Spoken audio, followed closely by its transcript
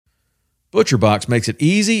ButcherBox makes it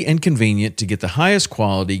easy and convenient to get the highest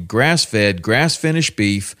quality grass-fed, grass-finished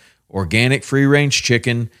beef, organic free-range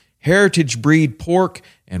chicken, heritage breed pork,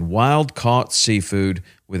 and wild-caught seafood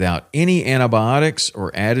without any antibiotics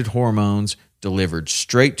or added hormones, delivered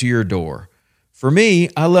straight to your door. For me,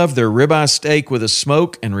 I love their ribeye steak with a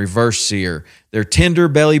smoke and reverse sear, their tender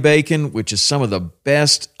belly bacon, which is some of the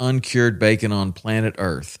best uncured bacon on planet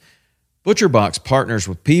Earth. ButcherBox partners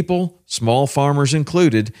with people, small farmers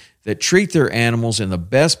included, that treat their animals in the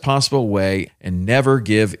best possible way and never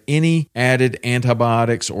give any added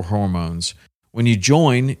antibiotics or hormones. When you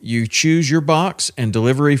join, you choose your box and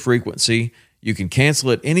delivery frequency. You can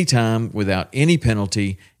cancel at any time without any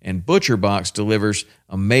penalty, and ButcherBox delivers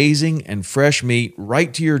amazing and fresh meat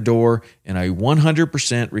right to your door in a 100%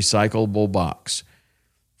 recyclable box.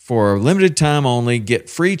 For a limited time only,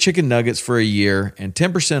 get free chicken nuggets for a year and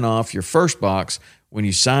 10% off your first box when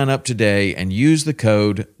you sign up today and use the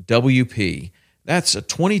code WP. That's a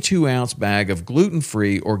 22-ounce bag of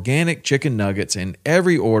gluten-free organic chicken nuggets in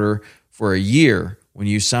every order for a year when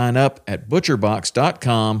you sign up at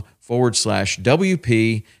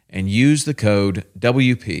butcherbox.com/WP and use the code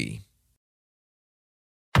WP.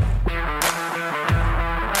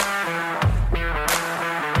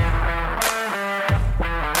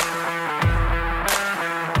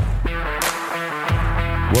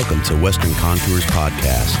 Welcome to Western Contours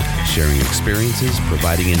Podcast, sharing experiences,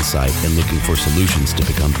 providing insight, and looking for solutions to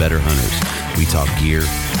become better hunters. We talk gear,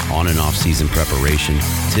 on and off season preparation,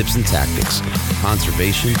 tips and tactics,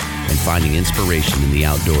 conservation, and finding inspiration in the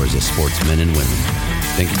outdoors as sportsmen and women.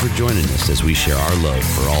 Thank you for joining us as we share our love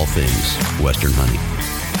for all things Western hunting.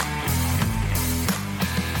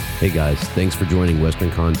 Hey guys, thanks for joining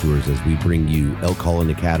Western Contours as we bring you Elk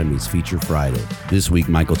Calling Academy's Feature Friday. This week,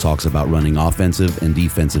 Michael talks about running offensive and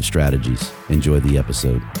defensive strategies. Enjoy the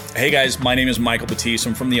episode. Hey guys, my name is Michael Batiste.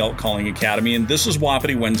 I'm from the Elk Calling Academy, and this is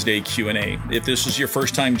Wapiti Wednesday Q&A. If this is your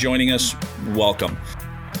first time joining us, welcome.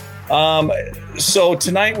 So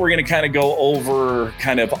tonight we're going to kind of go over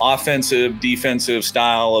kind of offensive, defensive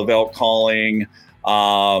style of elk calling,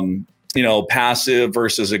 passive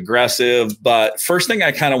versus aggressive. But first thing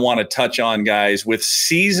I kind of want to touch on, guys, with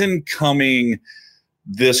season coming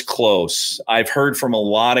this close, I've heard from a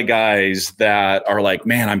lot of guys that are like,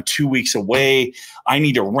 man, I'm 2 weeks away. I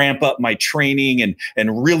need to ramp up my training and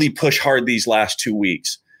really push hard these last 2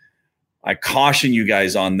 weeks. I caution you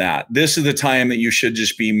guys on that. This is the time that you should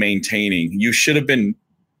just be maintaining. You should have been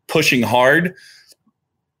pushing hard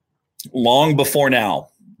long before now.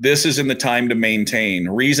 This isn't the time to maintain.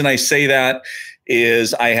 Reason I say that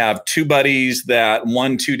is I have two buddies that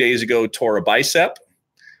 2 days ago tore a bicep.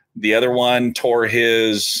 The other one tore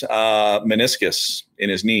his meniscus in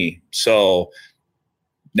his knee. So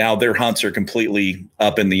now their hunts are completely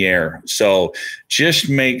up in the air. So just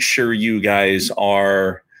make sure you guys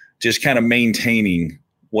are just kind of maintaining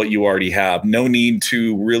what you already have. No need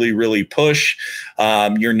to really, really push.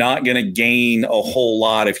 You're not going to gain a whole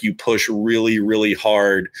lot if you push really, really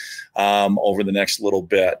hard over the next little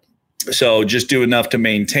bit. So just do enough to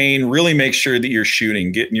maintain. Really make sure that you're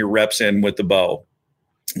shooting, getting your reps in with the bow.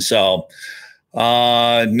 So,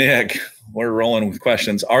 Nick, we're rolling with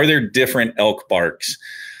questions. Are there different elk barks?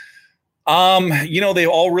 They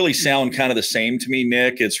all really sound kind of the same to me,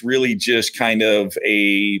 Nick. It's really just kind of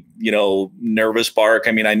a, nervous bark.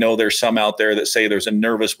 I mean, I know there's some out there that say there's a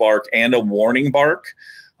nervous bark and a warning bark.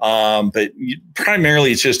 But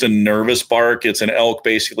primarily it's just a nervous bark. It's an elk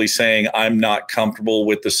basically saying, I'm not comfortable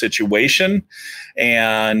with the situation.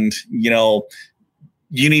 And,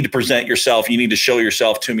 you need to present yourself. You need to show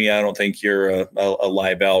yourself to me. I don't think you're a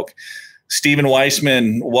live elk. Stephen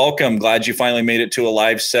Weissman, welcome. Glad you finally made it to a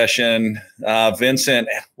live session. Vincent,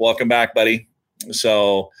 welcome back, buddy.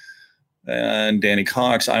 So, and Danny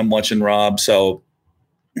Cox, I'm watching Rob. So,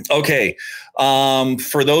 okay.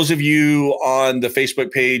 For those of you on the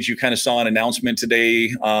Facebook page, you kind of saw an announcement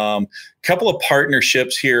today. Couple of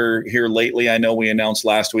partnerships here lately. I know we announced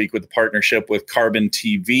last week with the partnership with Carbon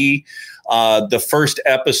TV. The first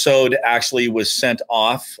episode actually was sent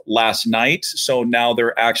off last night. So now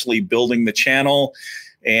they're actually building the channel.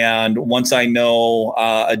 And once I know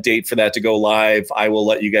a date for that to go live, I will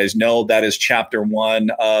let you guys know. That is chapter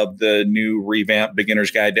 1 of the new revamped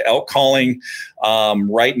Beginner's Guide to Elk Calling.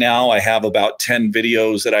 Right now, I have about 10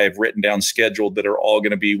 videos that I have written down scheduled that are all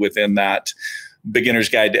going to be within that Beginner's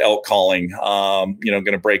Guide to Elk Calling. Going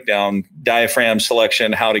to break down diaphragm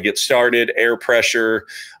selection, how to get started, air pressure,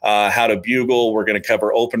 how to bugle. We're going to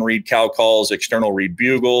cover open reed cow calls, external reed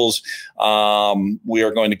bugles. We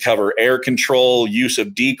are going to cover air control, use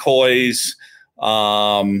of decoys,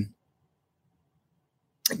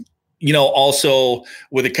 Also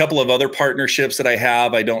with a couple of other partnerships that I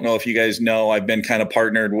have, I don't know if you guys know, I've been kind of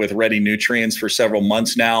partnered with Ready Nutrients for several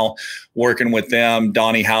months now, working with them.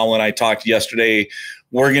 Donnie Howell and I talked yesterday.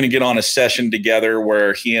 We're going to get on a session together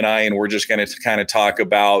where he and we're just going to kind of talk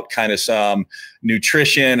about kind of some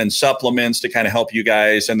nutrition and supplements to kind of help you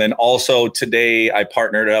guys. And then also today I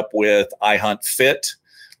partnered up with iHunt Fit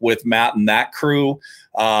with Matt and that crew.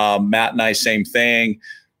 Matt and I, same thing.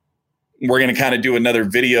 We're going to kind of do another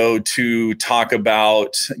video to talk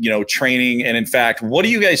about, training. And in fact, what do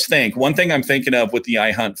you guys think? One thing I'm thinking of with the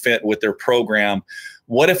iHunt Fit with their program,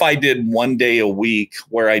 what if I did 1 day a week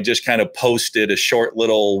where I just kind of posted a short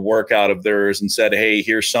little workout of theirs and said, hey,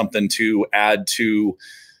 here's something to add to,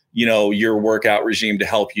 your workout regime to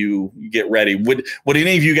help you get ready. Would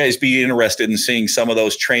any of you guys be interested in seeing some of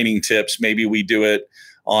those training tips? Maybe we do it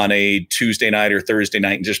on a Tuesday night or Thursday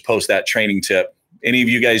night and just post that training tip. Any of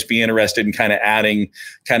you guys be interested in kind of adding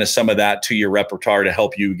kind of some of that to your repertoire to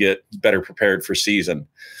help you get better prepared for season?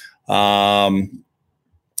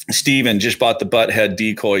 Steven just bought the butthead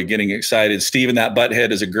decoy, getting excited. Steven, that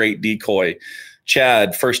butthead is a great decoy.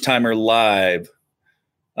 Chad, first timer live.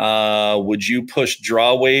 Would you push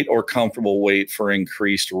draw weight or comfortable weight for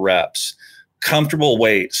increased reps? Comfortable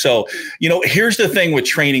weight. So, here's the thing with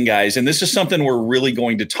training, guys, and this is something we're really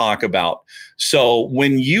going to talk about. So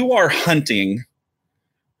when you are hunting,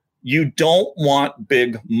 you don't want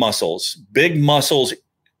big muscles. Big muscles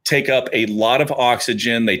take up a lot of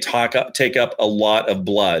oxygen. They take up a lot of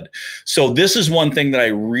blood. So this is one thing that I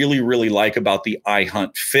really, really like about the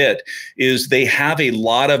iHunt Fit is they have a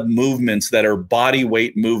lot of movements that are body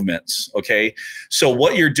weight movements. Okay. So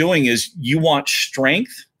what you're doing is you want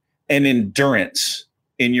strength and endurance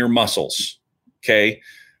in your muscles. Okay.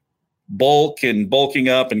 Bulking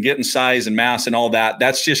up and getting size and mass and all that,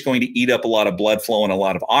 that's just going to eat up a lot of blood flow and a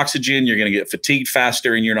lot of oxygen. You're going to get fatigued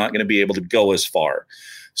faster and you're not going to be able to go as far.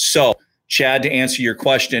 So, Chad, to answer your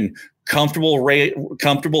question, comfortable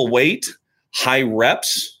weight, high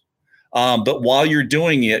reps. But while you're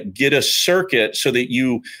doing it, get a circuit so that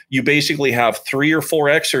you basically have 3 or 4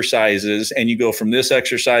 exercises and you go from this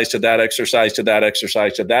exercise to that exercise to that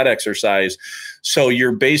exercise to that exercise. So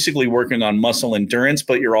you're basically working on muscle endurance,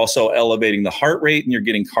 but you're also elevating the heart rate and you're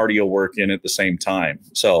getting cardio work in at the same time.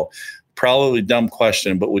 So probably a dumb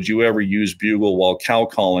question, but would you ever use bugle while cow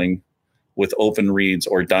calling with open reeds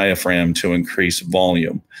or diaphragm to increase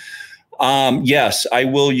volume? Yes, I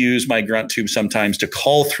will use my grunt tube sometimes to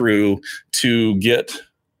call through to get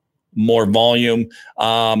more volume.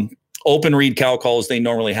 Open reed cow calls, they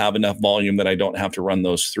normally have enough volume that I don't have to run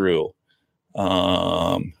those through.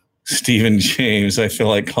 Stephen James, I feel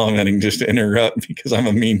like commenting just to interrupt because I'm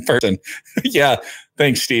a mean person. Yeah,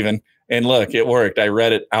 thanks, Stephen. And look, it worked. I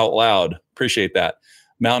read it out loud. Appreciate that.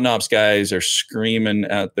 Mountain Ops guys are screaming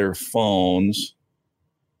at their phones.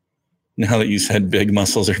 Now that you said big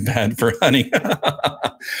muscles are bad for hunting.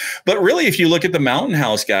 But really, if you look at the Mountain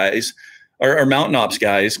House guys or Mountain Ops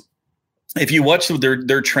guys, if you watch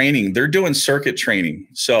their training, they're doing circuit training.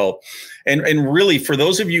 So, and really for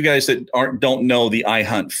those of you guys that don't know the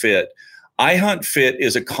iHunt Fit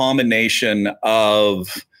is a combination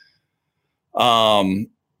of,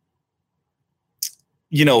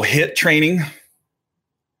 HIIT training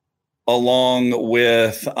along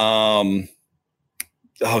with, oh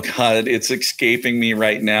God, it's escaping me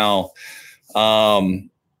right now.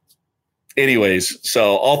 Anyways,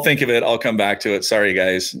 so I'll think of it. I'll come back to it. Sorry,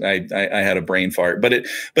 guys. I had a brain fart, but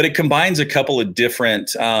it combines a couple of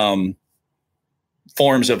different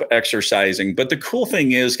forms of exercising. But the cool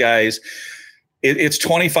thing is, guys, it's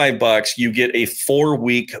 $25. You get a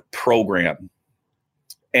 4-week program,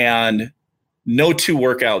 and no 2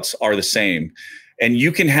 workouts are the same. And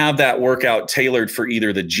you can have that workout tailored for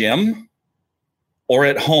either the gym or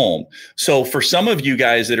at home. So for some of you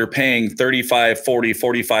guys that are paying $35, $40,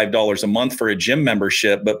 $45 a month for a gym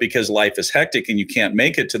membership, but because life is hectic and you can't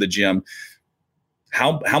make it to the gym,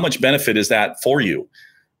 how much benefit is that for you?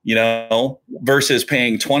 Versus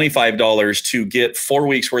paying $25 to get 4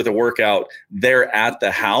 weeks worth of workout there at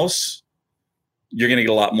the house, you're going to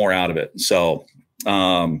get a lot more out of it. So,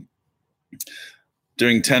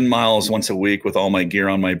 doing 10 miles once a week with all my gear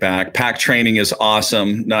on my back. Pack training is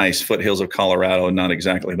awesome. Nice. Foothills of Colorado, not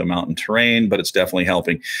exactly the mountain terrain, but it's definitely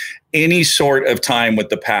helping. Any sort of time with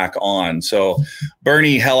the pack on. So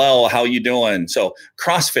Bernie, hello, how you doing? So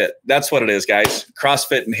CrossFit, that's what it is, guys.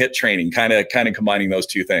 CrossFit and HIIT training, kind of combining those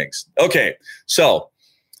two things. Okay,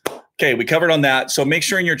 we covered on that. So make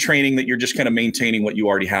sure in your training that you're just kind of maintaining what you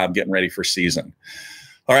already have, getting ready for season.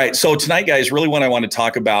 All right, so tonight, guys, really what I want to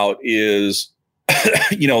talk about is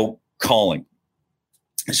calling.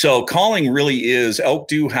 So calling really is, elk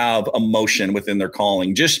do have emotion within their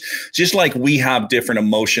calling, just like we have different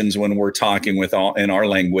emotions when we're talking in our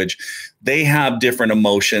language. They have different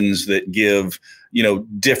emotions that give,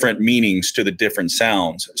 different meanings to the different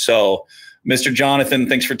sounds. So Mr. Jonathan,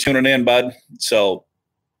 thanks for tuning in, bud. So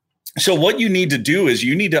what you need to do is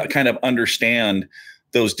you need to kind of understand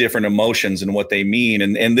those different emotions and what they mean.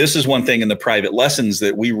 And this is one thing in the private lessons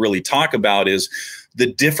that we really talk about is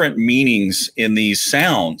the different meanings in these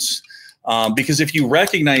sounds. Because if you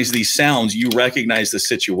recognize these sounds, you recognize the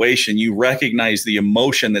situation, you recognize the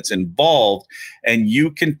emotion that's involved, and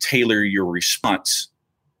you can tailor your response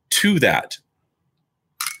to that.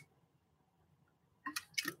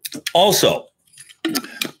 Also,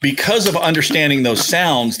 because of understanding those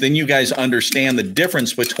sounds, then you guys understand the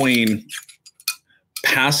difference between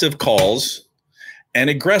passive calls and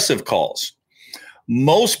aggressive calls.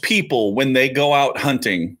 Most people, when they go out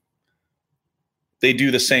hunting, they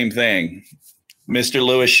do the same thing. Mr.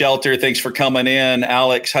 Lewis Shelter, thanks for coming in.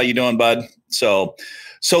 Alex, how you doing, bud? So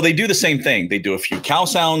they do the same thing. They do a few cow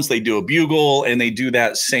sounds, they do a bugle, and they do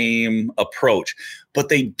that same approach, but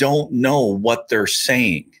they don't know what they're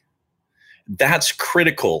saying. That's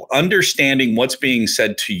critical. Understanding what's being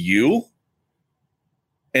said to you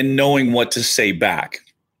and knowing what to say back.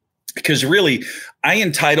 Because really, I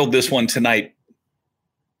entitled this one tonight,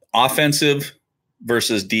 Offensive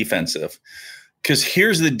versus Defensive. Because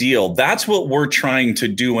here's the deal. That's what we're trying to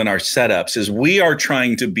do in our setups is we are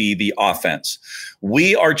trying to be the offense.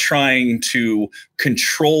 We are trying to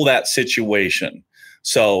control that situation.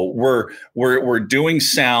 So we're doing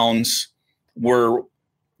sounds. We're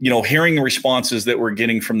hearing the responses that we're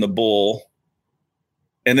getting from the bull.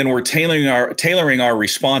 And then we're tailoring our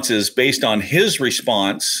responses based on his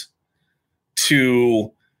response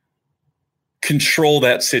to control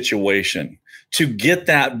that situation, to get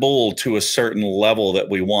that bull to a certain level that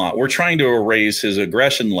we want. We're trying to raise his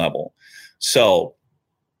aggression level. So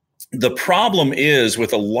the problem is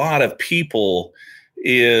with a lot of people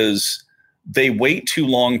is they wait too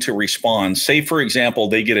long to respond. Say, for example,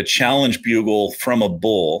 they get a challenge bugle from a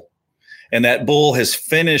bull, and that bull has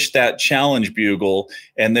finished that challenge bugle,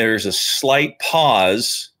 and there's a slight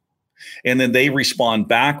pause, and then they respond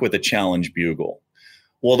back with a challenge bugle.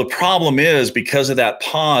 Well, the problem is because of that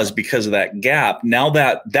pause, because of that gap, now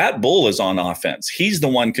that bull is on offense. He's the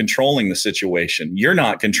one controlling the situation. You're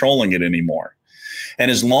not controlling it anymore.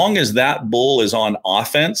 And as long as that bull is on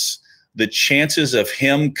offense, the chances of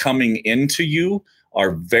him coming into you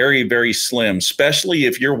are very, very slim, especially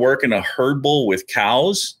if you're working a herd bull with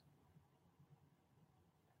cows.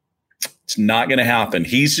 It's not going to happen.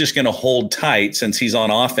 He's just going to hold tight since he's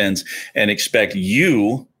on offense and expect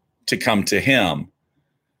you to come to him.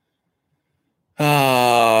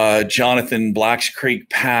 Jonathan, Blacks Creek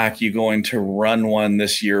Pack, you going to run one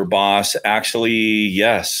this year, boss? Actually,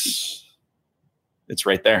 yes. It's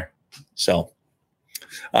right there. So,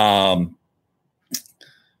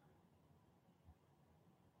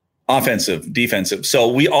 offensive, defensive. So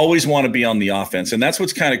we always want to be on the offense. And that's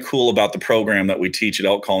what's kind of cool about the program that we teach at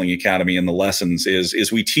Elk Calling Academy and the lessons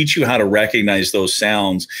is we teach you how to recognize those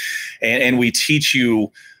sounds, and we teach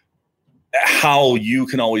you how you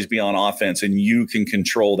can always be on offense and you can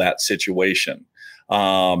control that situation.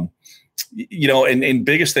 And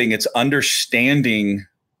biggest thing, it's understanding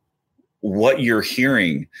what you're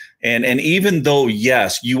hearing. And even though,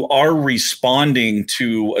 yes, you are responding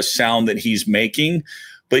to a sound that he's making,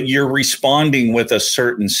 but you're responding with a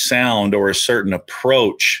certain sound or a certain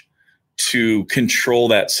approach to control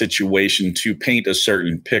that situation, to paint a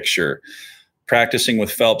certain picture. Practicing with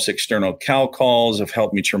Phelps external cow calls have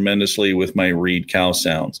helped me tremendously with my reed cow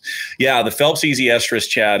sounds. Yeah, the Phelps Easy Estrus,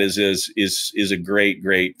 Chad, is a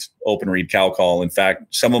great open reed cow call. In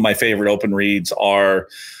fact, some of my favorite open reeds are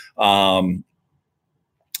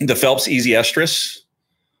the Phelps Easy Estrus,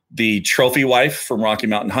 the Trophy Wife from Rocky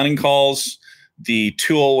Mountain Hunting Calls, the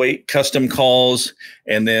 208 custom calls,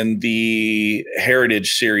 and then the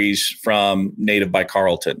Heritage series from Native by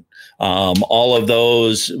Carlton. All of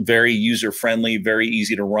those very user-friendly, very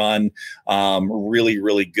easy to run, really,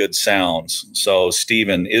 really good sounds. So,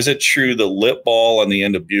 Stephen, is it true the lip ball on the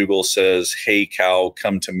end of bugle says, "Hey, cow,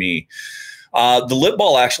 come to me"? The lip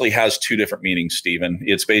ball actually has two different meanings, Stephen.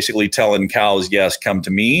 It's basically telling cows, yes, come to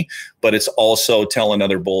me, but it's also telling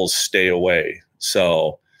other bulls, stay away.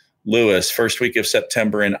 So, Lewis, first week of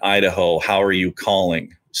September in Idaho, how are you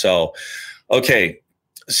calling? So, okay.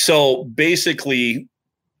 So basically,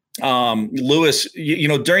 Lewis,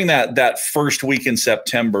 during that first week in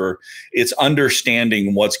September, it's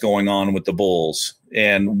understanding what's going on with the bulls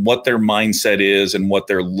and what their mindset is and what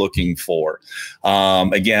they're looking for.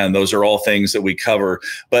 Again, those are all things that we cover.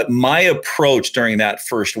 But my approach during that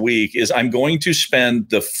first week is I'm going to spend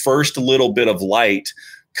the first little bit of light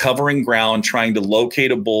covering ground, trying to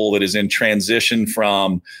locate a bull that is in transition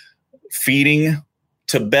from feeding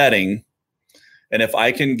to bedding. And if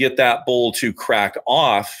I can get that bull to crack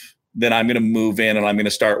off, then I'm going to move in and I'm going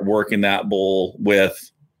to start working that bull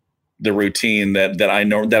with the routine that I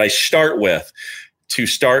know that I start with, to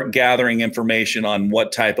start gathering information on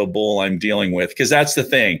what type of bull I'm dealing with. Because that's the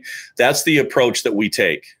thing. That's the approach that we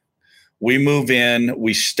take. We move in,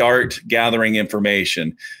 we start gathering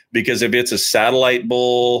information, because if it's a satellite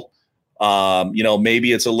bull,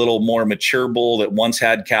 maybe it's a little more mature bull that once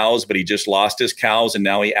had cows, but he just lost his cows and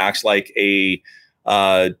now he acts like a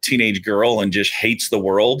teenage girl and just hates the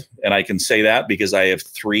world. And I can say that because I have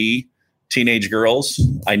 3 teenage girls.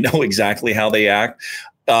 I know exactly how they act.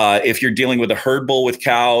 If you're dealing with a herd bull with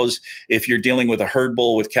cows, if you're dealing with a herd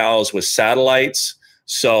bull with cows with satellites.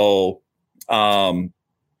 So,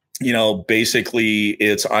 basically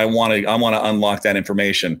it's, I want to unlock that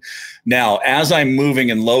information. Now, as I'm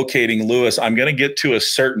moving and locating Lewis, I'm going to get to a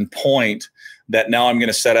certain point that now I'm going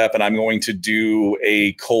to set up and I'm going to do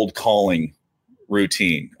a cold calling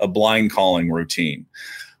routine, a blind calling routine.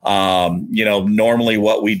 Normally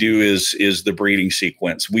what we do is the breeding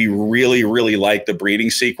sequence. We really, really like the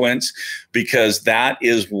breeding sequence because that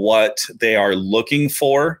is what they are looking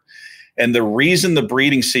for. And the reason the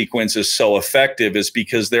breeding sequence is so effective is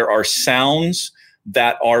because there are sounds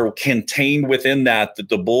that are contained within that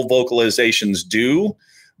the bull vocalizations do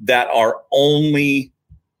that are only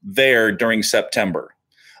there during September.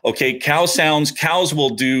 Okay, cows will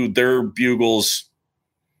do their bugles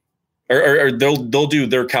or they'll do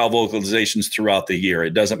their cow vocalizations throughout the year.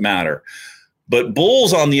 It doesn't matter. But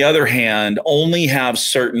bulls, on the other hand, only have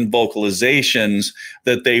certain vocalizations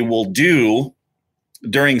that they will do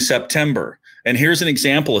during September. And here's an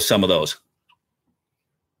example of some of those.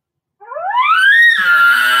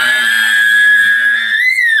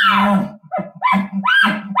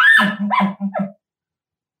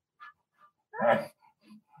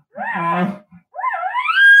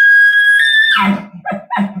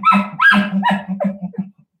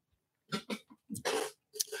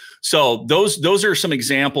 So those are some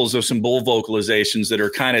examples of some bull vocalizations that are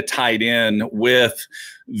kind of tied in with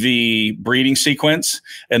the breeding sequence.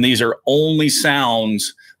 And these are only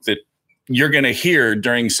sounds that you're going to hear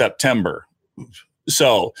during September.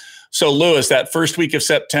 So Lewis, that first week of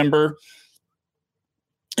September,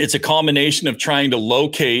 it's a combination of trying to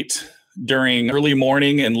locate during early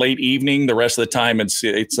morning and late evening. The rest of the time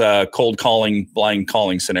it's cold calling, blind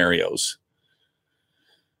calling scenarios.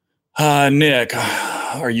 Nick,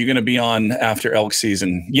 are you going to be on after elk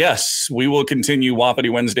season? Yes, we will continue Wapiti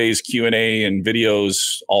Wednesdays Q&A and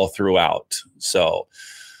videos all throughout. So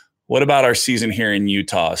what about our season here in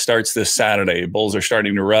Utah? Starts this Saturday. Bulls are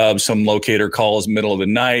starting to rub. Some locator calls middle of the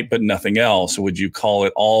night, but nothing else. Would you call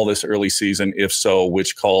it all this early season? If so,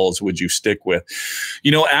 which calls would you stick with?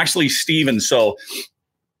 Actually, Steven, so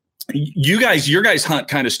your guys' hunt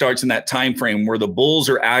kind of starts in that time frame where the bulls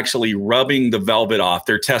are actually rubbing the velvet off.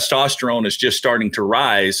 Their testosterone is just starting to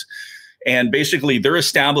rise, and basically they're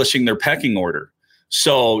establishing their pecking order.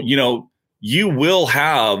 So, you will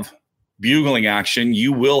have bugling action,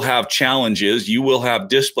 you will have challenges, you will have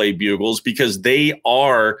display bugles because they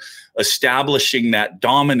are establishing that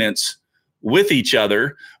dominance with each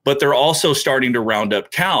other, but they're also starting to round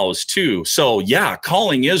up cows too. So yeah,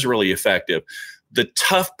 calling is really effective. The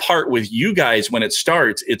tough part with you guys when it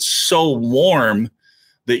starts, it's so warm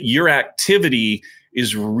that your activity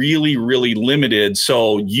is really, really limited.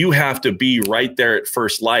 So you have to be right there at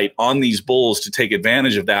first light on these bulls to take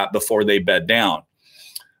advantage of that before they bed down.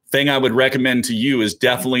 Thing I would recommend to you is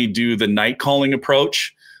definitely do the night calling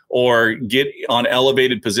approach or get on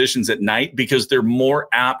elevated positions at night because they're more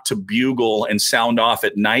apt to bugle and sound off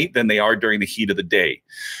at night than they are during the heat of the day.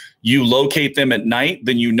 You locate them at night,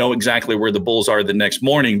 then you know exactly where the bulls are the next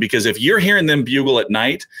morning, because if you're hearing them bugle at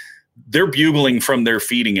night, they're bugling from their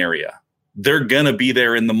feeding area. They're going to be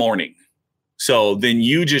there in the morning. So then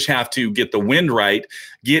you just have to get the wind right,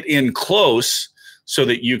 get in close so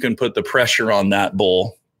that you can put the pressure on that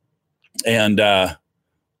bull and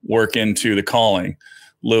work into the calling.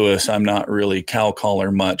 Lewis, I'm not really cow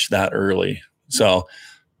caller much that early. So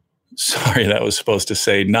sorry, that was supposed to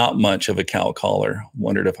say not much of a cow caller.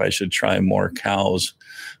 Wondered if I should try more cows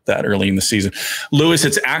that early in the season. Lewis,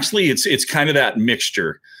 it's kind of that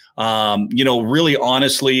mixture. Really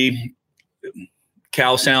honestly,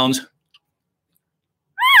 cow sounds.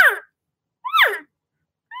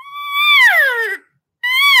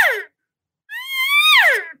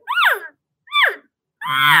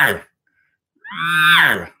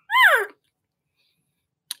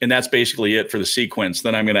 And that's basically it for the sequence.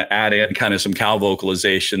 Then I'm going to add in kind of some cow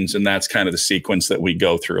vocalizations, and that's kind of the sequence that we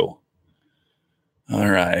go through. All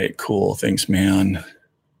right, cool. Thanks, man.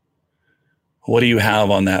 What do you have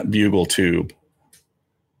on that bugle tube?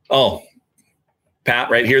 Oh, Pat,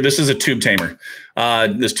 right here. This is a tube tamer.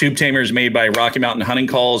 This tube tamer is made by Rocky Mountain Hunting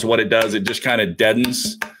Calls. What it does, it just kind of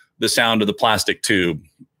deadens the sound of the plastic tube.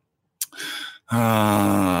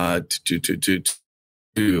 Up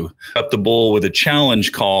the bull with a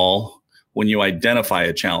challenge call when you identify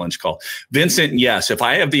a challenge call. Vincent, yes, if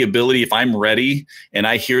I have the ability, if I'm ready and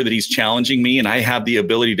I hear that he's challenging me and I have the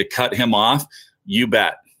ability to cut him off, you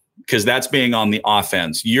bet. Because that's being on the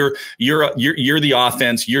offense. You're the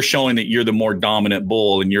offense. You're showing that you're the more dominant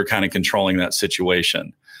bull and you're kind of controlling that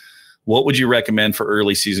situation. What would you recommend for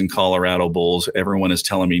early season Colorado bulls? Everyone is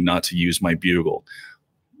telling me not to use my bugle.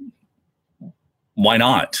 Why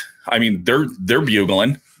not? I mean, they're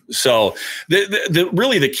bugling. So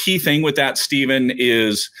really the key thing with that, Stephen,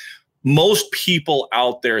 is most people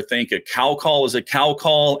out there think a cow call is a cow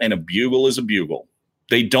call and a bugle is a bugle.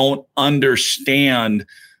 They don't understand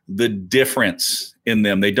the difference in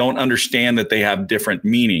them. They don't understand that they have different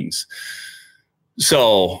meanings.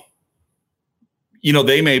 So,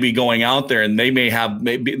 they may be going out there and they may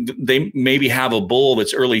have a bull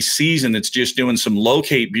that's early season that's just doing some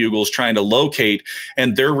locate bugles, trying to locate,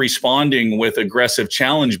 and they're responding with aggressive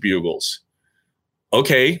challenge bugles.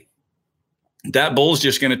 Okay, that bull's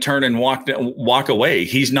just going to turn and walk away.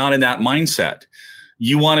 He's not in that mindset.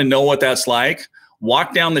 You want to know what that's like?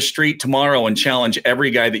 Walk down the street tomorrow and challenge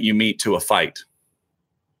every guy that you meet to a fight.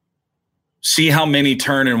 See how many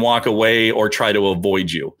turn and walk away or try to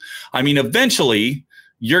avoid you. I mean, eventually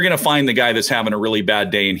you're going to find the guy that's having a really bad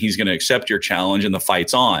day and he's going to accept your challenge and the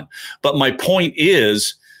fight's on. But my point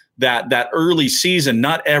is that early season,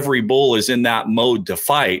 not every bull is in that mode to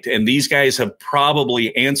fight. And these guys have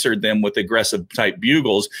probably answered them with aggressive type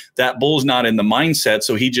bugles. That bull's not in the mindset,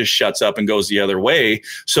 so he just shuts up and goes the other way.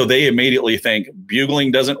 So they immediately think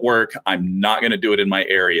bugling doesn't work. I'm not going to do it in my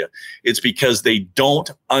area. It's because they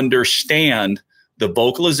don't understand the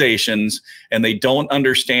vocalizations and they don't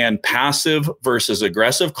understand passive versus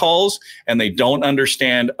aggressive calls. And they don't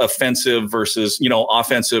understand offensive versus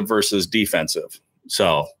defensive.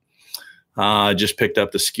 So just picked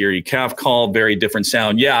up the scary calf call, very different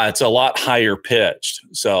sound. Yeah, it's a lot higher pitched.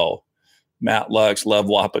 So Matt Lux, love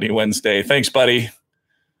Wapiti Wednesday. Thanks, buddy.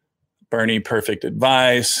 Bernie, perfect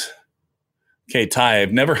advice. Okay, Ty,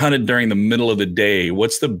 I've never hunted during the middle of the day.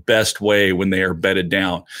 What's the best way when they are bedded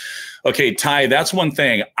down? Okay, Ty, that's one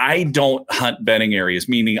thing. I don't hunt bedding areas,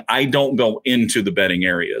 meaning I don't go into the bedding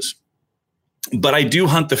areas, but I do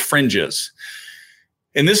hunt the fringes.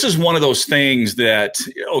 And this is one of those things that,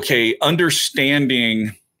 okay,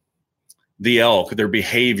 understanding the elk, their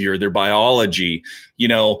behavior, their biology,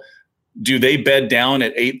 do they bed down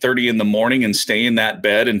at 8:30 in the morning and stay in that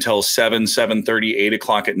bed until 7:30, 8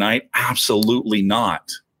 o'clock at night? Absolutely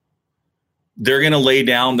not. They're going to lay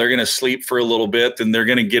down, they're going to sleep for a little bit, then they're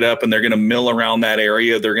going to get up and they're going to mill around that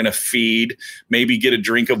area. They're going to feed, maybe get a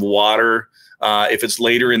drink of water. If it's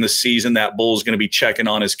later in the season, that bull is going to be checking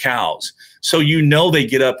on his cows. So they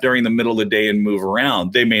get up during the middle of the day and move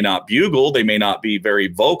around. They may not bugle. They may not be very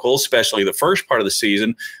vocal, especially the first part of the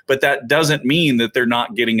season, but that doesn't mean that they're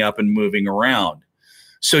not getting up and moving around.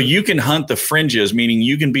 So you can hunt the fringes, meaning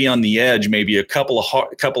you can be on the edge, maybe a couple of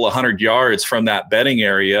 100 yards from that bedding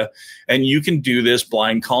area, and you can do this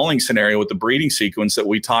blind calling scenario with the breeding sequence that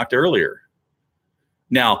we talked earlier.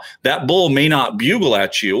 Now, that bull may not bugle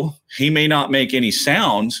at you. He may not make any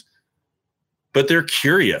sounds, but they're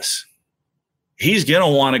curious. He's going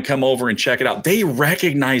to want to come over and check it out. They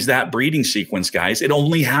recognize that breeding sequence, guys. It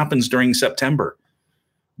only happens during September.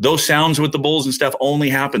 Those sounds with the bulls and stuff only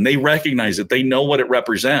happen. They recognize it. They know what it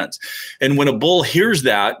represents. And when a bull hears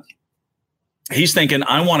that, he's thinking,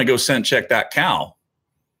 I want to go scent check that cow.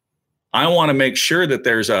 I want to make sure that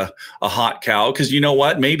there's a hot cow, because you know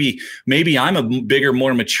what? Maybe I'm a bigger,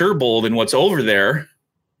 more mature bull than what's over there,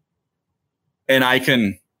 and I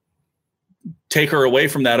can take her away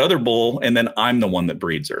from that other bull, and then I'm the one that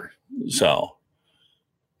breeds her. So,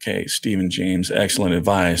 okay, Stephen James, excellent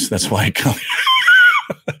advice. That's why I come.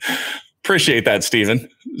 Appreciate that, Stephen.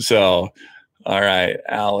 So, all right,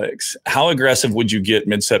 Alex, how aggressive would you get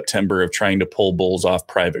mid-September of trying to pull bulls off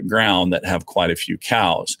private ground that have quite a few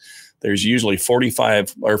cows? There's usually 4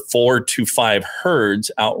 to 5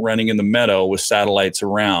 herds out running in the meadow with satellites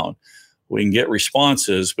around. We can get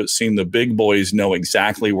responses, but seem the big boys know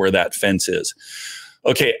exactly where that fence is.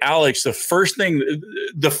 Okay, Alex, the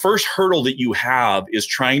first hurdle that you have is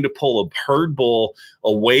trying to pull a herd bull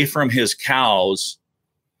away from his cows,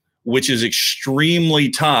 which is extremely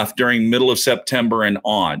tough during middle of September and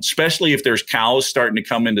on, especially if there's cows starting to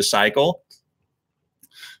come into cycle.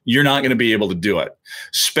 You're not going to be able to do it,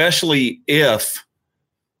 especially if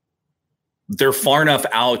they're far enough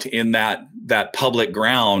out in that public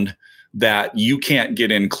ground that you can't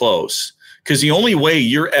get in close. Because the only way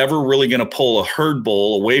you're ever really going to pull a herd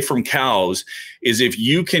bull away from cows is if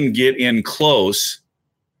you can get in close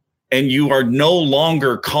and you are no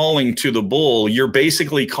longer calling to the bull. You're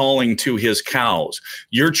basically calling to his cows.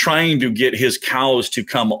 You're trying to get his cows to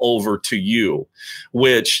come over to you,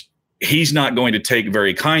 which he's not going to take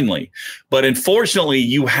very kindly. But unfortunately,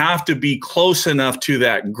 you have to be close enough to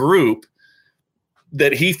that group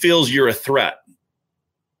that he feels you're a threat.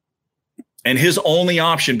 And his only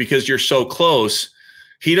option, because you're so close,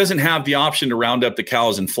 he doesn't have the option to round up the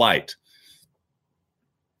cows and flight.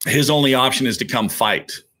 His only option is to come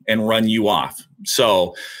fight and run you off.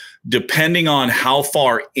 So depending on how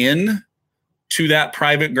far in to that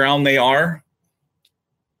private ground they are,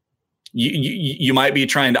 you might be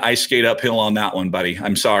trying to ice skate uphill on that one, buddy.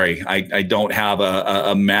 I'm sorry. I don't have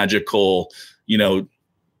a magical,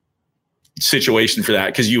 situation for that,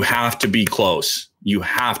 because you have to be close. You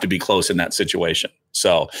have to be close in that situation.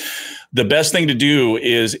 So the best thing to do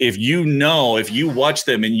is if you watch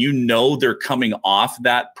them and they're coming off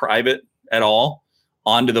that private at all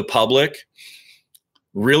onto the public,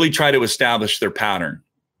 really try to establish their pattern.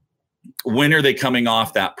 When are they coming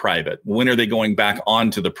off that private? When are they going back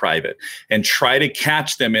onto the private? And try to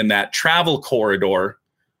catch them in that travel corridor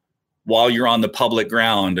while you're on the public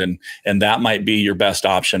ground. And that might be your best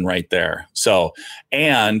option right there. So,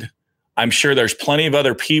 and I'm sure there's plenty of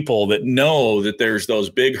other people that know that there's those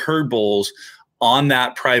big herd bulls on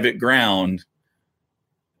that private ground.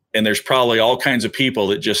 And there's probably all kinds of people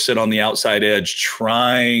that just sit on the outside edge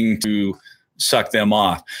trying to suck them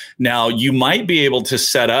off. Now, you might be able to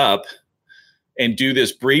set up and do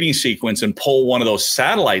this breeding sequence and pull one of those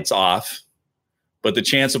satellites off, but the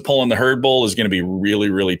chance of pulling the herd bull is going to be really,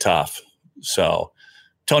 really tough. So,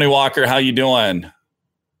 Tony Walker, how you doing?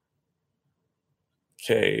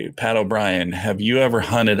 Okay, Pat O'Brien, have you ever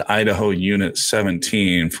hunted Idaho Unit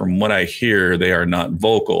 17? From what I hear, they are not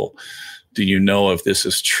vocal. Do you know if this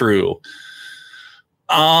is true?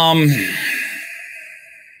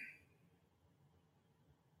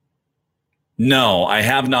 No, I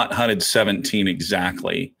have not hunted 17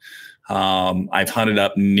 exactly. I've hunted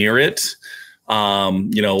up near it.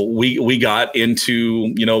 We got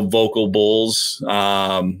into, vocal bulls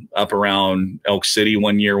up around Elk City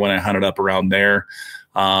one year when I hunted up around there.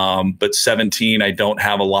 But 17, I don't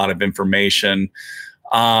have a lot of information.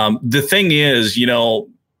 The thing is,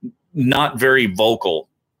 not very vocal.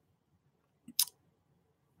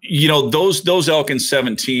 Those elk in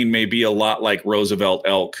 17 may be a lot like Roosevelt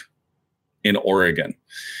elk in Oregon.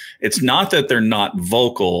 It's not that they're not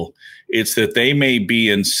vocal. It's that they may be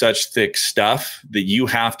in such thick stuff that you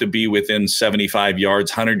have to be within 75 yards,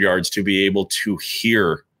 100 yards to be able to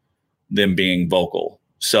hear them being vocal.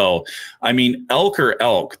 So, elk are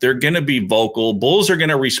elk. They're going to be vocal. Bulls are going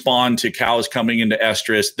to respond to cows coming into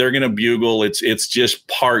estrus. They're going to bugle. It's just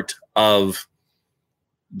part of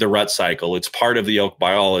the rut cycle. It's part of the elk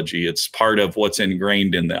biology. It's part of what's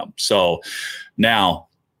ingrained in them. So now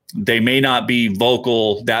they may not be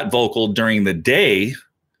vocal during the day,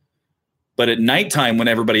 but at nighttime when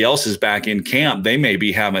everybody else is back in camp, they may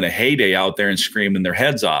be having a heyday out there and screaming their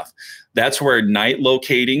heads off. That's where night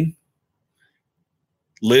locating,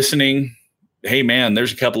 listening, hey man,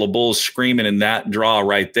 there's a couple of bulls screaming in that draw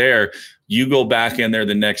right there. You go back in there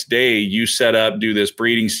the next day, you set up, do this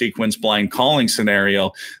breeding sequence, blind calling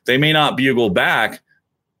scenario. They may not bugle back,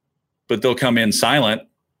 but they'll come in silent.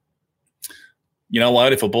 You know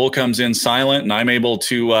what? If a bull comes in silent and I'm able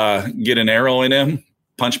to get an arrow in him,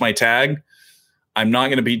 punch my tag, I'm not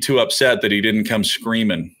going to be too upset that he didn't come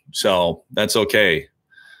screaming. So that's okay.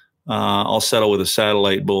 I'll settle with a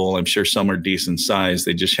satellite bull. I'm sure some are decent size.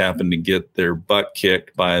 They just happen to get their butt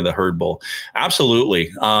kicked by the herd bull.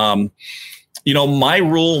 Absolutely. My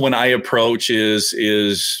rule when I approach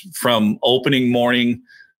is from opening morning,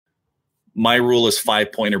 my rule is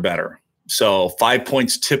 5 point or better. So 5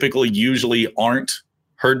 points typically usually aren't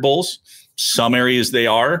herd bulls. Some areas they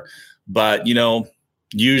are, but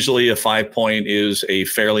usually a 5 point is a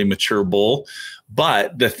fairly mature bull.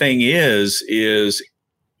 But the thing is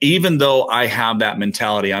even though I have that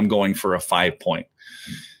mentality, I'm going for a 5 point.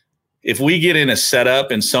 if we get in a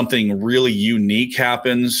setup and something really unique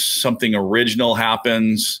happens, something original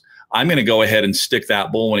happens, I'm going to go ahead and stick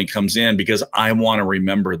that bull when he comes in, because I want to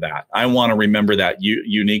remember that. I want to remember that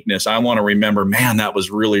uniqueness. I want to remember, man, that was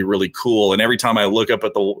really, really cool. And every time I look up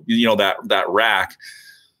at the, that rack,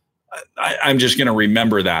 I'm just going to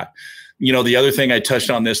remember that. The other thing I touched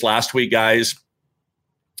on this last week, guys,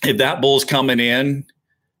 if that bull's coming in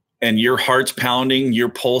and your heart's pounding, your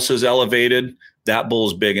pulse is elevated, that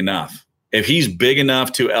bull's big enough. If he's big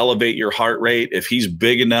enough to elevate your heart rate, if he's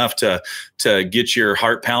big enough to get your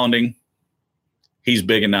heart pounding, he's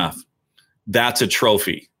big enough. That's a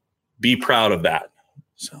trophy. Be proud of that.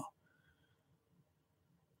 So,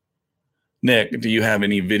 Nick, do you have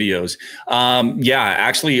any videos? Yeah,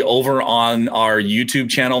 actually over on our YouTube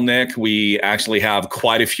channel, Nick, we actually have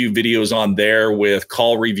quite a few videos on there with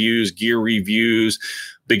call reviews, gear reviews,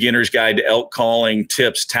 beginner's guide to elk calling,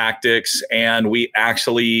 tips, tactics. And we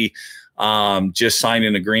actually just signed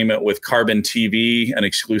an agreement with Carbon TV, an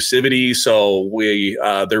exclusivity. So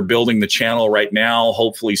they're building the channel right now.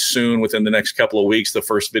 Hopefully soon, within the next couple of weeks, the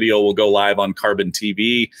first video will go live on Carbon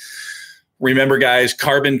TV. Remember, guys,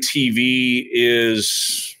 Carbon TV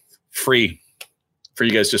is free for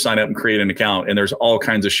you guys to sign up and create an account. And there's all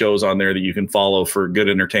kinds of shows on there that you can follow for good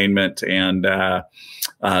entertainment and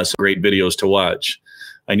some great videos to watch.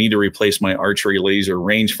 I need to replace my archery laser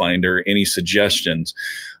rangefinder. Any suggestions?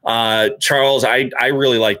 Charles, I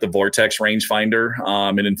really like the Vortex rangefinder.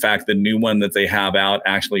 And in fact, the new one that they have out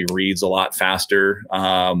actually reads a lot faster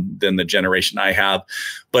than the generation I have.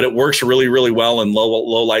 But it works really, really well in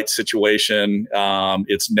low light situation.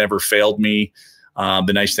 It's never failed me.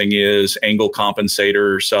 The nice thing is angle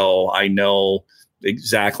compensator. So I know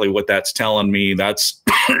exactly what that's telling me. That's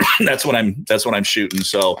that's what I'm shooting.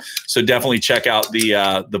 So definitely check out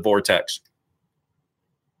the Vortex.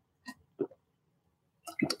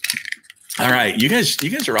 All right, you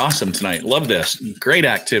guys are awesome tonight. Love this. Great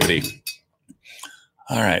activity.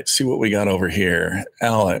 All right, see what we got over here.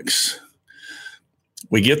 Alex.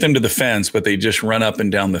 We get them to the fence, but they just run up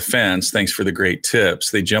and down the fence. Thanks for the great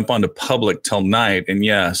tips. They jump onto public till night. And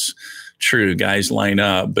yes, true, guys line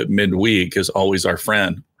up, but midweek is always our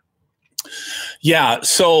friend. Yeah.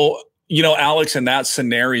 So, Alex, in that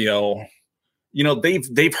scenario,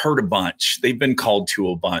 they've heard a bunch. They've been called to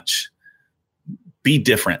a bunch. Be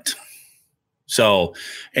different. So,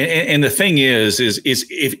 and the thing is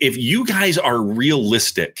if you guys are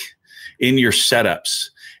realistic in your setups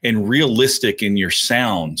and realistic in your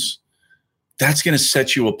sounds, that's going to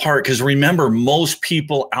set you apart. Because remember, most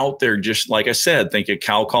people out there, just like I said, think a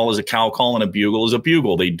cow call is a cow call and a bugle is a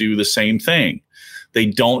bugle. They do the same thing. They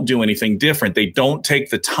don't do anything different. They don't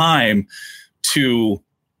take the time to,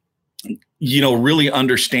 really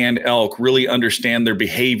understand elk, really understand their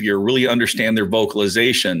behavior, really understand their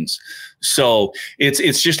vocalizations. So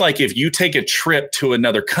it's just like if you take a trip to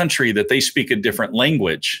another country that they speak a different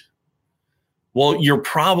language, well, you're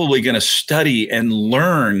probably going to study and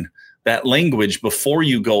learn that language before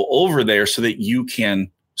you go over there so that you can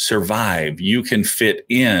survive, you can fit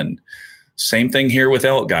in. Same thing here with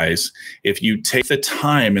elk, guys. If you take the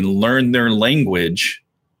time and learn their language,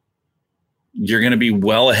 you're going to be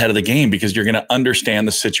well ahead of the game because you're going to understand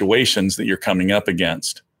the situations that you're coming up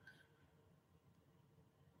against.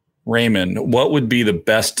 Raymond, what would be the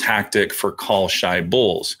best tactic for call shy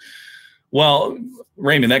bulls? Well,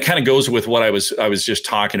 Raymond, that kind of goes with what I was just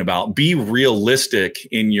talking about. Be realistic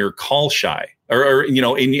in your call shy or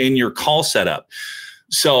in your call setup.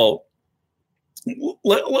 So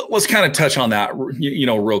let's kind of touch on that,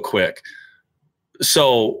 real quick.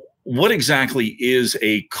 So what exactly is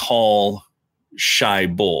a call shy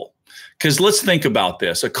bull? Because let's think about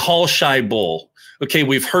this. A call shy bull. Okay,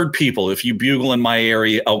 we've heard people, if you bugle in my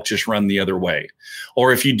area, elk just run the other way.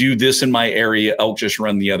 Or if you do this in my area, elk just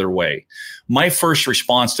run the other way. My first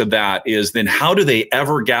response to that is, then how do they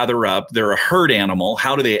ever gather up? They're a herd animal.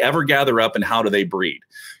 How do they ever gather up and how do they breed?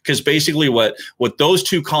 Because basically what those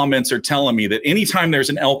two comments are telling me, that anytime there's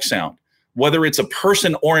an elk sound, whether it's a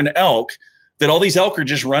person or an elk, that all these elk are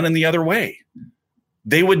just running the other way.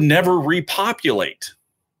 They would never repopulate.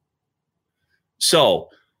 So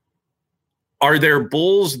are there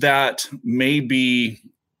bulls that may be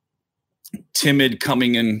timid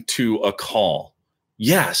coming into a call?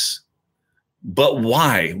 Yes. But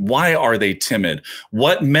why? Why are they timid?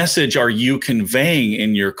 What message are you conveying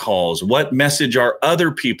in your calls? What message are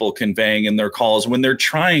other people conveying in their calls when they're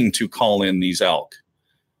trying to call in these elk?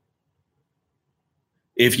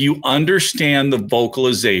 If you understand the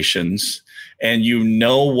vocalizations and you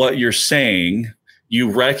know what you're saying, You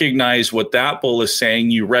recognize what that bull is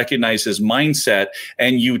saying, you recognize his mindset,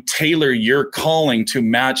 and you tailor your calling to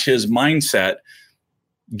match his mindset.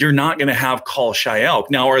 You're not going to have call shy elk.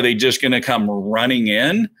 Now, are they just going to come running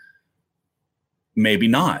in? Maybe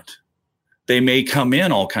not. They may come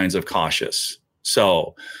in all kinds of cautious.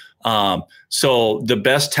 So the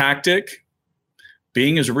best tactic,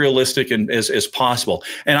 being as realistic as possible.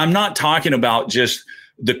 And I'm not talking about just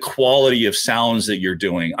the quality of sounds that you're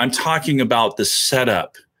doing. I'm talking about the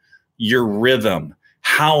setup, your rhythm,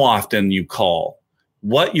 how often you call,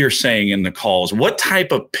 what you're saying in the calls, what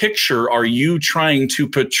type of picture are you trying to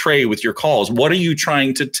portray with your calls? What are you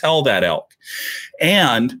trying to tell that elk?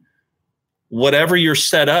 And whatever you're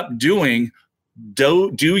set up doing,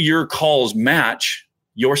 do your calls match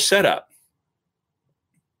your setup?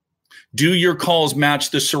 Do your calls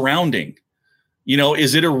match the surrounding?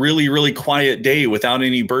 Is it a really, really quiet day without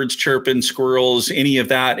any birds chirping, squirrels, any of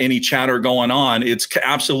that, any chatter going on? It's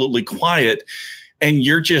absolutely quiet. And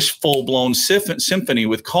you're just full-blown symphony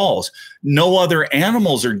with calls. No other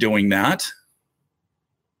animals are doing that.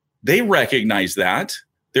 They recognize that.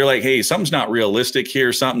 They're like, hey, something's not realistic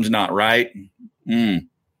here. Something's not right.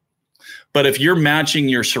 But if you're matching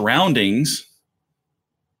your surroundings,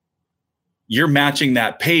 you're matching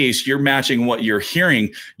that pace, you're matching what you're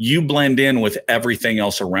hearing, you blend in with everything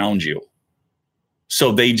else around you.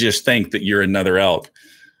 So they just think that you're another elk.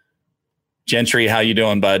 Gentry, how you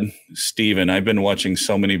doing, bud? Steven, I've been watching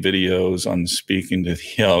so many videos on speaking to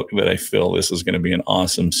the elk that I feel this is going to be an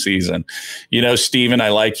awesome season. Steven, I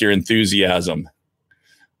like your enthusiasm.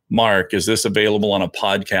 Mark, is this available on a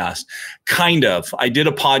podcast? Kind of. I did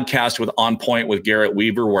a podcast with On Point with Garrett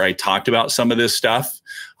Weaver where I talked about some of this stuff.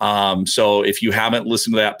 So if you haven't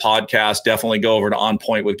listened to that podcast, definitely go over to On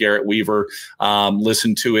Point with Garrett Weaver.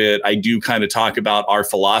 Listen to it. I do kind of talk about our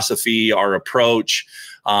philosophy, our approach,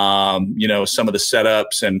 some of the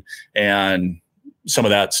setups and some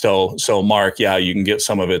of that. So Mark, yeah, you can get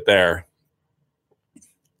some of it there.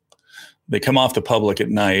 They come off the public at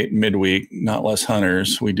night, midweek, not less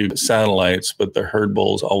hunters. We do satellites, but the herd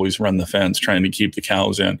bulls always run the fence trying to keep the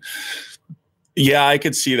cows in. Yeah, I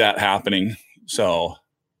could see that happening. So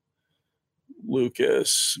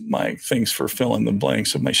Lucas, Mike, thanks for filling the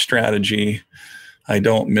blanks of my strategy. I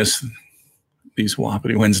don't miss these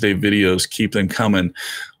Wapiti Wednesday videos. Keep them coming.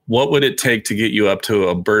 What would it take to get you up to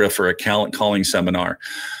Alberta for a calling seminar?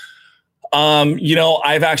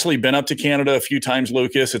 I've actually been up to Canada a few times,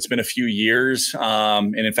 Lucas. It's been a few years.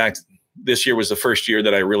 And in fact, this year was the first year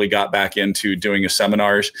that I really got back into doing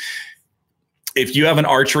seminars. If you have an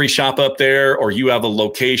archery shop up there or you have a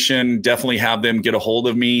location, definitely have them get a hold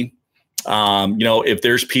of me. If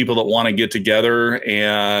there's people that want to get together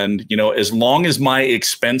and, as long as my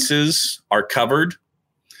expenses are covered,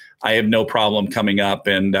 I have no problem coming up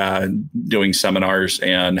and doing seminars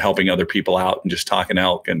and helping other people out and just talking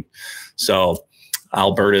elk. And so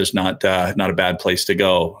Alberta is not a bad place to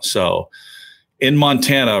go. So in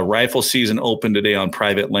Montana, rifle season opened today on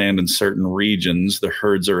private land in certain regions. The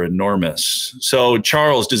herds are enormous. So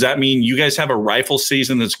Charles, does that mean you guys have a rifle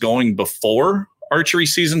season that's going before archery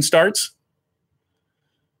season starts?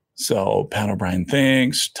 So Pat O'Brien,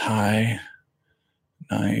 thanks. Ty,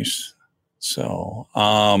 nice. So,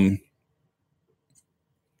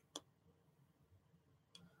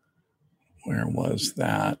 where was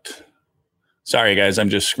that? Sorry, guys, I'm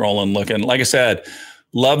just scrolling, looking. Like I said,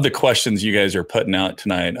 love the questions you guys are putting out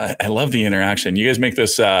tonight. I love the interaction. You guys make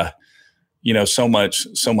this, so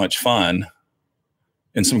much fun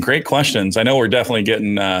and some great questions. I know we're definitely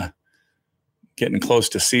getting close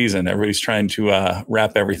to season. Everybody's trying to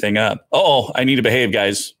wrap everything up. Oh, I need to behave,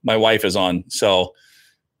 guys. My wife is on, so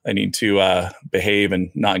I need to behave and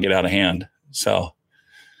not get out of hand. So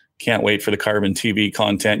can't wait for the Carbon TV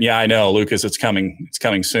content. Yeah, I know, Lucas, it's coming. It's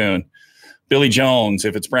coming soon. Billy Jones,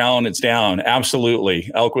 if it's brown, it's down.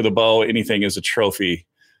 Absolutely. Elk with a bow, anything is a trophy.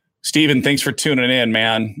 Steven, thanks for tuning in,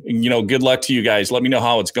 man. And, good luck to you guys. Let me know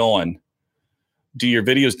how it's going. Do your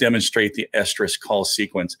videos demonstrate the estrus call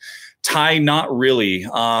sequence? Ty, not really.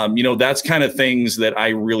 That's kind of things that I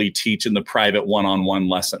really teach in the private one-on-one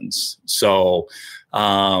lessons. So,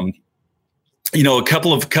 a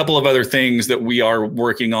couple of other things that we are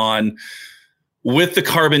working on with the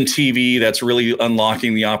Carbon TV that's really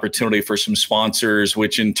unlocking the opportunity for some sponsors,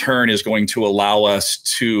 which in turn is going to allow us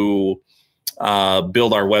to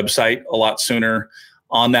build our website a lot sooner.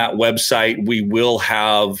 On that website, we will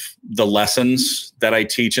have the lessons that I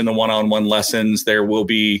teach in the one-on-one lessons. There will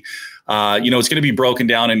be, it's going to be broken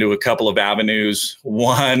down into a couple of avenues.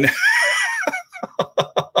 One,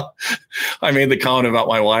 I made the comment about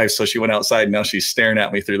my wife, so she went outside and now she's staring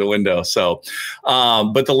at me through the window. So,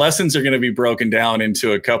 but the lessons are going to be broken down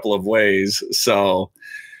into a couple of ways. So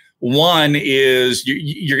one is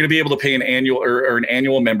you're going to be able to pay an annual or an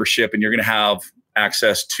annual membership, and you're going to have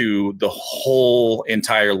access to the whole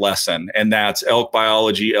entire lesson. And that's elk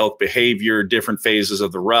biology, elk behavior, different phases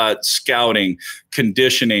of the rut, scouting,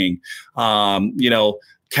 conditioning,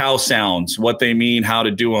 cow sounds, what they mean, how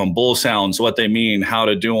to do them, bull sounds, what they mean, how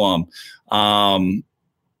to do them,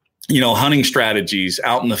 hunting strategies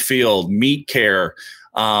out in the field, meat care.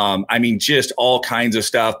 Just all kinds of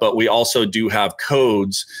stuff. But we also do have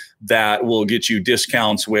codes that will get you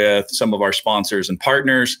discounts with some of our sponsors and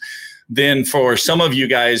partners. Then for some of you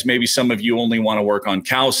guys, maybe some of you only want to work on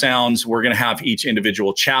cow sounds. We're going to have each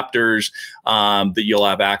individual chapters that you'll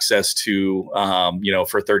have access to,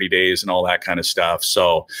 for 30 days and all that kind of stuff.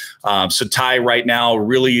 So Ty, right now,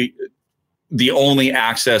 really the only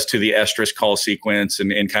access to the estrus call sequence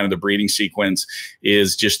and kind of the breeding sequence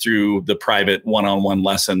is just through the private one-on-one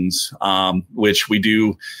lessons, which we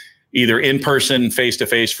do either in person,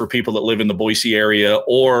 face-to-face for people that live in the Boise area,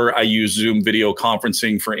 or I use Zoom video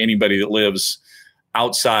conferencing for anybody that lives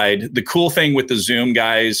outside. The cool thing with the Zoom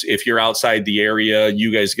guys, if you're outside the area, you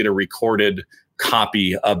guys get a recorded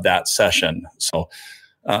copy of that session. So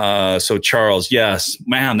Charles, yes,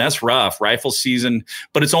 man, that's rough. Rifle season,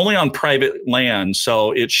 but it's only on private land.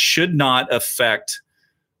 So it should not affect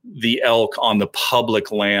the elk on the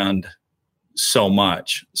public land so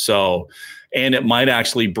much. And it might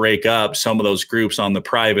actually break up some of those groups on the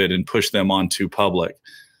private and push them onto public.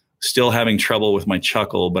 Still having trouble with my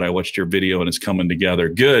chuckle, but I watched your video and it's coming together.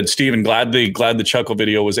 Good, Stephen. Glad the chuckle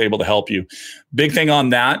video was able to help you. Big thing on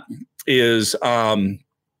that is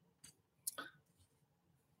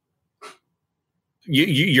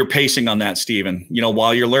you're pacing on that, Stephen.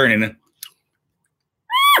 While you're learning.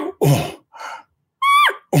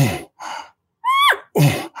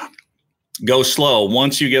 Go slow.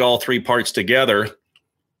 Once you get all three parts together,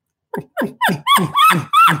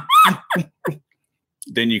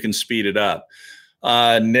 then you can speed it up.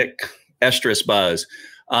 Nick, estrus buzz.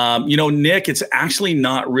 Nick, it's actually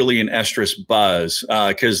not really an estrus buzz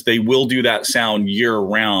because they will do that sound year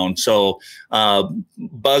round. So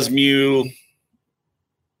buzz mew,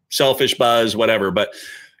 selfish buzz, whatever. But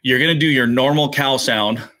you're going to do your normal cow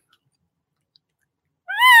sound.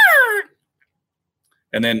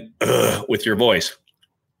 And then with your voice.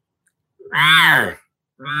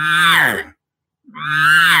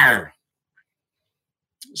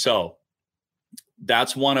 So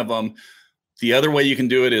that's one of them. The other way you can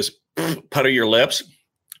do it is putter your lips.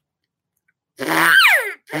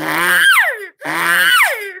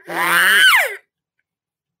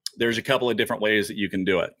 There's a couple of different ways that you can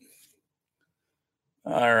do it.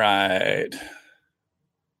 All right.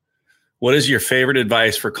 What is your favorite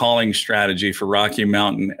advice for calling strategy for Rocky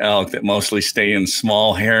Mountain elk that mostly stay in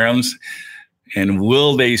small harems? And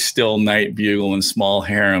will they still night bugle in small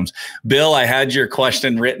harems? Bill, I had your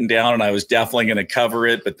question written down and I was definitely going to cover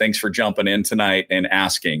it, but thanks for jumping in tonight and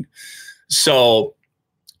asking. So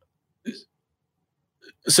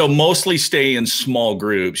mostly stay in small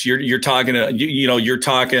groups. You're talking a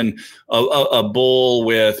bull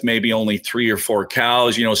with maybe only 3 or 4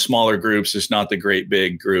 cows. Smaller groups is not the great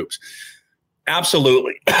big groups.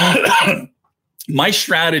 Absolutely. My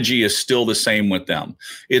strategy is still the same with them.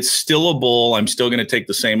 It's still a bull. I'm still going to take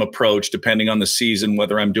the same approach depending on the season,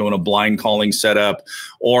 whether I'm doing a blind calling setup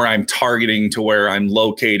or I'm targeting to where I'm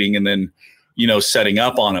locating and then, setting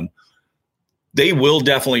up on them. They will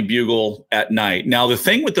definitely bugle at night. Now, the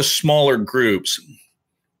thing with the smaller groups,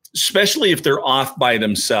 especially if they're off by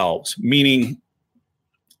themselves, meaning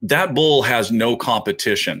that bull has no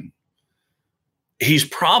competition, he's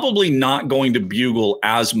probably not going to bugle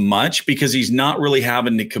as much because he's not really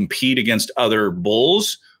having to compete against other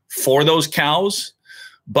bulls for those cows.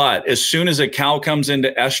 But as soon as a cow comes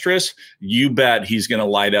into estrus, you bet he's going to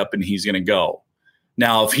light up and he's going to go.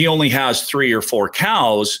 Now, if he only has 3 or 4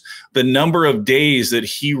 cows, the number of days that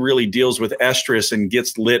he really deals with estrus and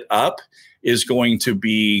gets lit up is going to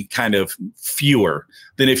be kind of fewer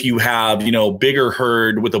than if you have, bigger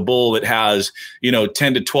herd with a bull that has, 10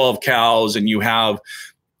 to 12 cows and you have,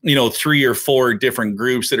 3 or 4 different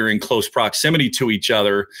groups that are in close proximity to each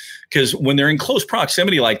other. Because when they're in close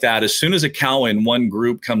proximity like that, as soon as a cow in one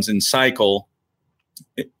group comes in cycle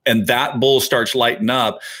and that bull starts lighting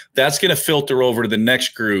up, that's going to filter over to the next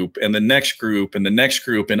group and the next group and the next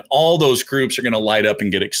group. And all those groups are going to light up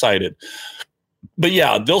and get excited. But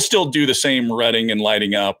yeah, they'll still do the same rutting and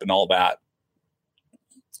lighting up and all that.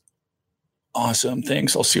 Awesome.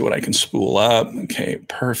 Thanks. I'll see what I can spool up. Okay,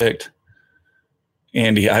 perfect.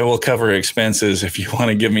 Andy, I will cover expenses if you want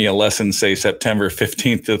to give me a lesson, say September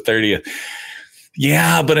 15th to 30th.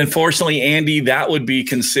 Yeah, but unfortunately, Andy, that would be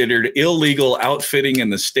considered illegal outfitting in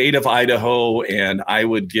the state of Idaho, and I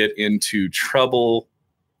would get into trouble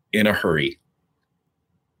in a hurry.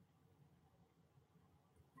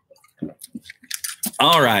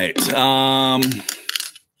 All right.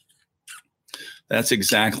 That's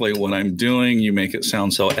exactly what I'm doing. You make it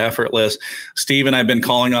sound so effortless. Steven, I've been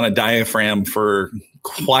calling on a diaphragm for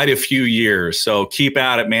quite a few years, so keep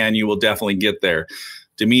at it, man. You will definitely get there.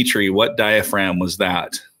 Dimitri, what diaphragm was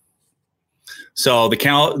that? So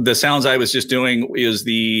the sounds I was just doing is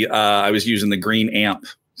I was using the green amp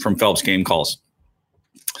from Phelps Game Calls.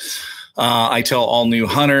 I tell all new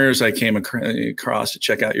hunters I came across to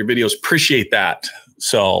check out your videos. Appreciate that.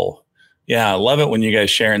 So yeah, I love it when you guys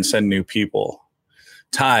share and send new people.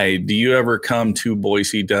 Ty, do you ever come to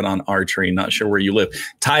Boise done on archery? Not sure where you live.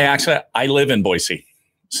 Ty, actually, I live in Boise.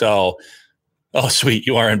 So, oh, sweet.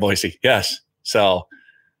 You are in Boise. Yes. So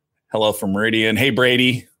hello from Meridian. Hey,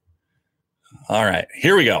 Brady. All right,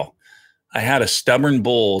 here we go. I had a stubborn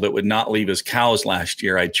bull that would not leave his cows last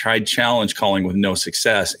year. I tried challenge calling with no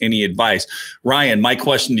success. Any advice? Ryan, my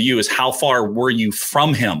question to you is how far were you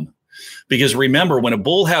from him? Because remember, when a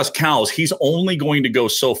bull has cows, he's only going to go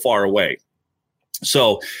so far away.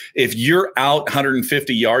 So if you're out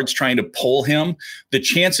 150 yards trying to pull him, the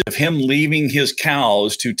chance of him leaving his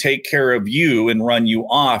cows to take care of you and run you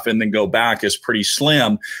off and then go back is pretty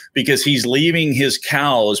slim, because he's leaving his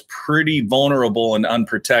cows pretty vulnerable and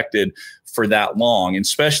unprotected for that long. And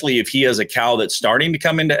especially if he has a cow that's starting to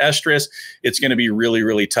come into estrus, it's going to be really,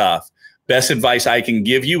 really tough. Best advice I can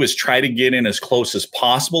give you is try to get in as close as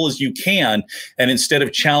possible as you can. And instead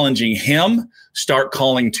of challenging him, start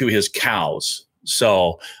calling to his cows.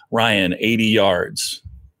 So Ryan, 80 yards.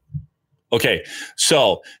 Okay,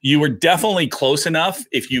 so you were definitely close enough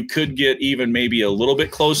if you could get even maybe a little bit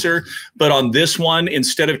closer. But on this one,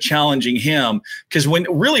 instead of challenging him, because when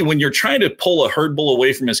you're trying to pull a herd bull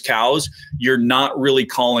away from his cows, you're not really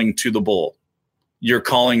calling to the bull. You're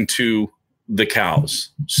calling to the cows.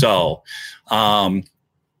 So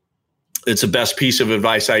it's the best piece of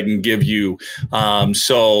advice I can give you.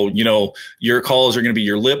 So, your calls are going to be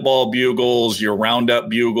your lip ball bugles, your roundup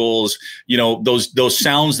bugles, those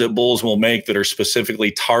sounds that bulls will make that are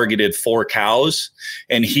specifically targeted for cows.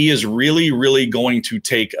 And he is really, really going to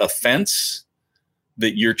take offense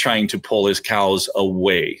that you're trying to pull his cows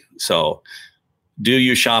away. So do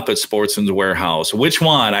you shop at Sportsman's Warehouse? Which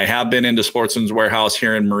one? I have been into Sportsman's Warehouse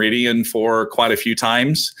here in Meridian for quite a few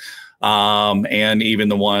times. And even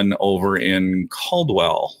the one over in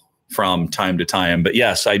Caldwell from time to time. But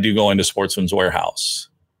yes, I do go into Sportsman's Warehouse.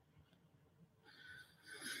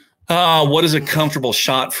 What is a comfortable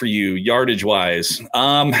shot for you, yardage wise?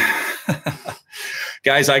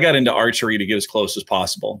 Guys, I got into archery to get as close as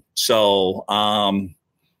possible. So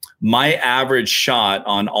my average shot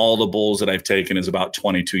on all the bulls that I've taken is about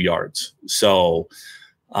 22 yards. So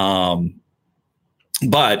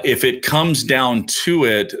but if it comes down to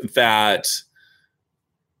it that,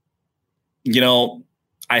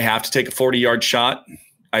 I have to take a 40-yard shot,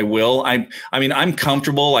 I will. I mean, I'm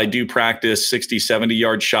comfortable. I do practice 60,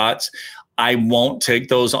 70-yard shots. I won't take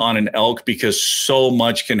those on an elk because so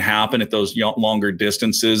much can happen at those longer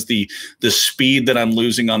distances. The speed that I'm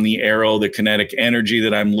losing on the arrow, the kinetic energy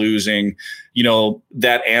that I'm losing,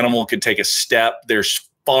 that animal could take a step. There's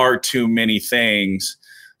far too many things.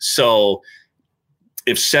 So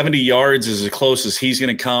if 70 yards is as close as he's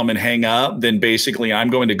going to come and hang up, then basically I'm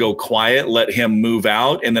going to go quiet, let him move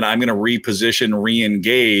out, and then I'm going to reposition,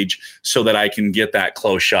 re-engage so that I can get that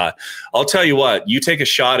close shot. I'll tell you what, you take a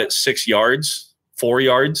shot at 6 yards, 4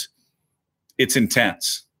 yards, it's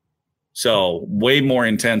intense. So way more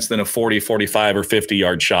intense than a 40, 45, or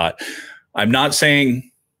 50-yard shot. I'm not saying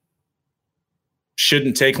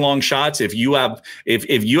shouldn't take long shots. If you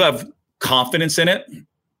have confidence in it,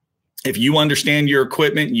 if you understand your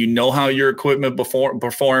equipment, you know how your equipment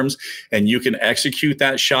performs, and you can execute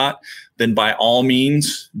that shot, then by all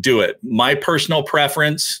means do it. My personal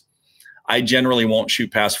preference, I generally won't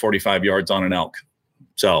shoot past 45 yards on an elk.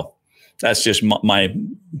 So that's just my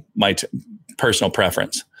personal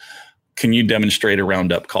preference. Can you demonstrate a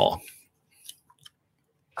roundup call?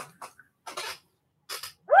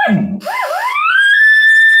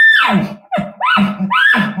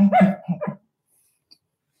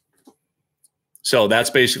 So that's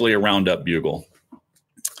basically a roundup bugle.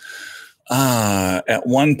 At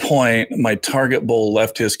one point, my target bull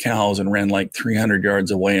left his cows and ran like 300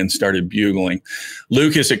 yards away and started bugling.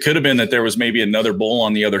 Lucas, it could have been that there was maybe another bull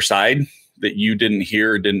on the other side that you didn't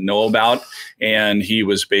hear, didn't know about. And he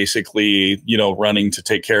was basically, running to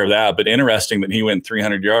take care of that. But interesting that he went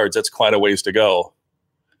 300 yards. That's quite a ways to go.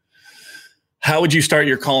 How would you start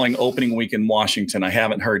your calling opening week in Washington? I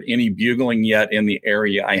haven't heard any bugling yet in the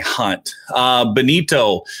area I hunt.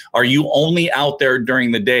 Benito, are you only out there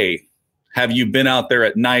during the day? Have you been out there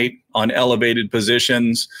at night on elevated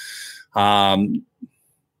positions?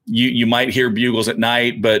 You might hear bugles at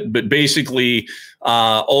night, but basically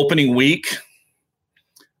opening week,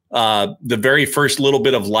 the very first little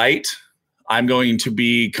bit of light, I'm going to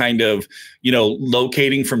be kind of,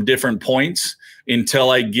 locating from different points until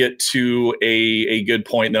I get to a good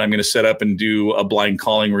point that I'm going to set up and do a blind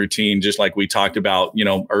calling routine, just like we talked about,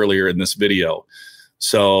 earlier in this video.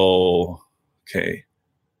 So, okay.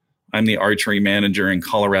 I'm the archery manager in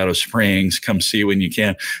Colorado Springs. Come see when you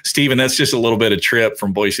can. Steven, that's just a little bit of trip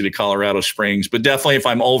from Boise to Colorado Springs, but definitely if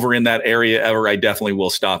I'm over in that area ever, I definitely will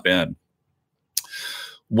stop in.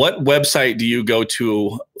 What website do you go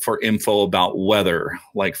to for info about weather,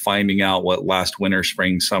 like finding out what last winter,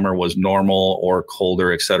 spring, summer was normal or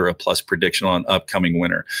colder, et cetera, plus prediction on upcoming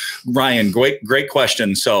winter? Ryan, great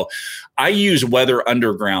question. So I use Weather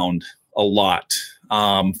Underground a lot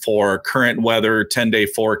for current weather, 10-day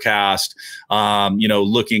forecast,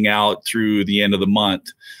 looking out through the end of the month.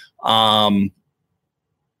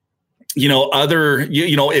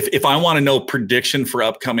 If I want to know prediction for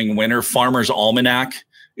upcoming winter, Farmer's Almanac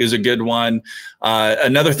is a good one.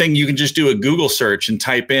 Another thing, you can just do a Google search and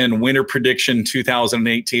type in winter prediction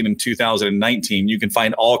 2018 and 2019. You can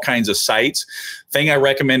find all kinds of sites. Thing I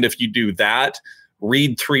recommend, if you do that,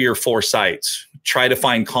 read 3 or 4 sites. Try to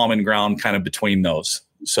find common ground kind of between those.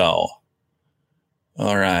 So,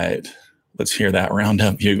 all right, let's hear that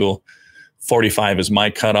roundup bugle. 45 is my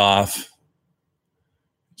cutoff.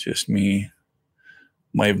 Just me.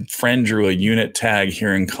 My friend drew a unit tag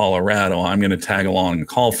here in Colorado. I'm going to tag along and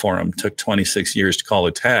call for him. Took 26 years to call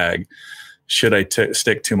a tag. Should I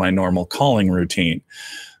stick to my normal calling routine?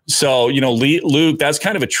 So, Luke, that's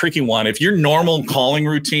kind of a tricky one. If your normal calling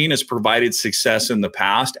routine has provided success in the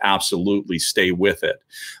past, absolutely stay with it.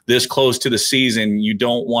 This close to the season, you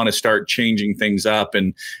don't want to start changing things up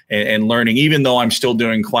and learning, even though I'm still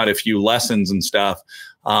doing quite a few lessons and stuff.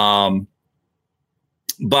 But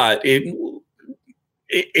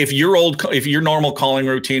if your normal calling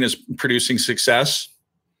routine is producing success,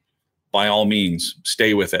 by all means,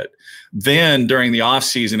 stay with it. Then during the off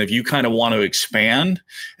season, if you kind of want to expand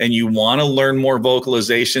and you want to learn more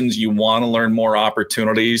vocalizations, you want to learn more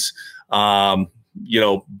opportunities, by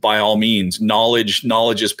all means,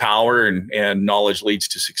 knowledge is power, and knowledge leads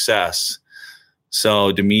to success.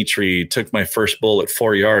 So Dimitri, took my first bull at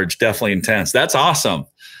 4 yards, definitely intense. That's awesome.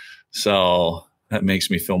 So that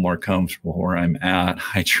makes me feel more comfortable where I'm at.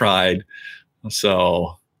 I tried.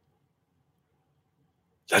 So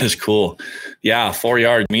that is cool. Yeah, 4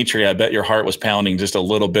 yards, Dimitri. I bet your heart was pounding just a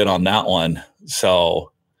little bit on that one.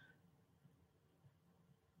 So,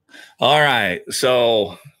 all right.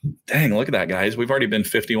 So, dang, look at that, guys. We've already been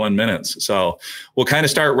 51 minutes. So we'll kind of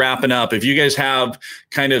start wrapping up. If you guys have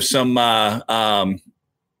kind of some, more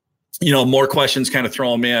questions, kind of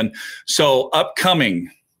throw them in. So upcoming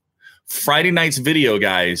Friday night's video,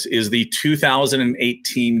 guys, is the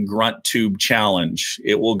 2018 Grunt Tube Challenge.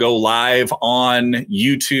 It will go live on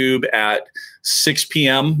YouTube at 6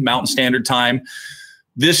 p.m. Mountain Standard Time.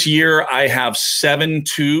 This year, I have 7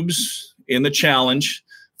 tubes in the challenge.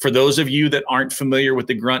 For those of you that aren't familiar with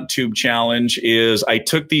the Grunt Tube Challenge, is I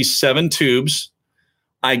took these 7 tubes,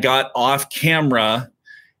 I got off camera,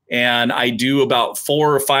 and I do about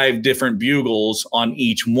 4 or 5 different bugles on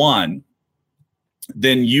each one.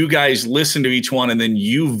 Then you guys listen to each one, and then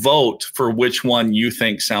you vote for which one you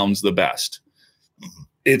think sounds the best.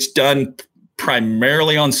 It's done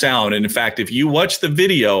primarily on sound. And in fact, if you watch the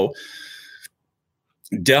video,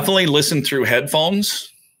 definitely listen through headphones,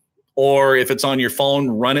 or if it's on your phone,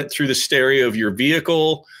 run it through the stereo of your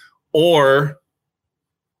vehicle or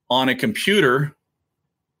on a computer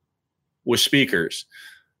with speakers.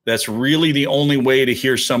 That's really the only way to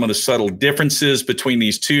hear some of the subtle differences between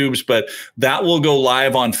these tubes, but that will go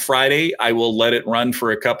live on Friday. I will let it run for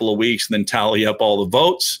a couple of weeks and then tally up all the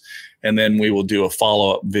votes, and then we will do a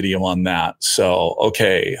follow-up video on that. So,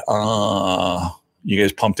 okay, you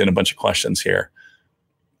guys pumped in a bunch of questions here.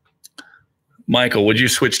 Michael, would you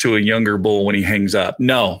switch to a younger bull when he hangs up?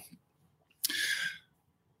 No.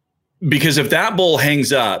 Because if that bull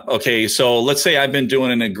hangs up, okay, so let's say I've been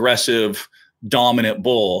doing an aggressive dominant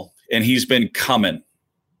bull and he's been coming.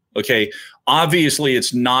 Okay. Obviously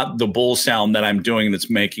it's not the bull sound that I'm doing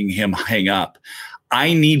that's making him hang up.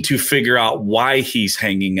 I need to figure out why he's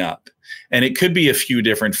hanging up. And it could be a few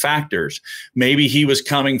different factors. Maybe he was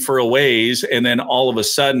coming for a ways, and then all of a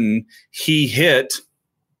sudden he hit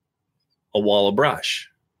a wall of brush,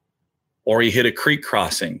 or he hit a creek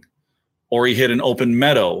crossing, or he hit an open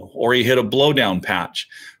meadow, or he hit a blowdown patch.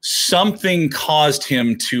 Something caused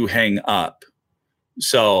him to hang up.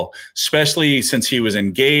 So especially since he was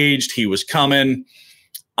engaged, he was coming,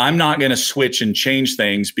 I'm not going to switch and change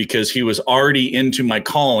things because he was already into my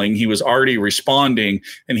calling. He was already responding,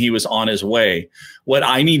 and he was on his way. What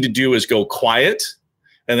I need to do is go quiet,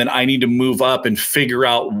 and then I need to move up and figure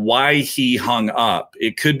out why he hung up.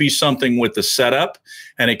 It could be something with the setup,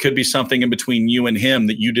 and it could be something in between you and him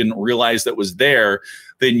that you didn't realize that was there.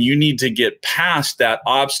 Then you need to get past that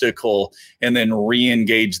obstacle and then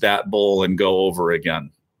re-engage that bull and go over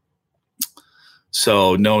again.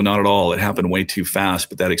 So no, not at all. It happened way too fast,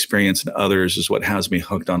 but that experience and others is what has me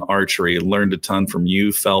hooked on archery. Learned a ton from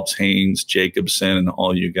you, Phelps, Haynes, Jacobson, and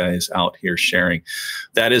all you guys out here sharing.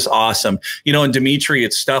 That is awesome. And Dimitri,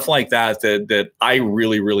 it's stuff like that I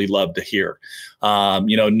really, really love to hear.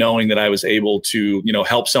 Knowing that I was able to,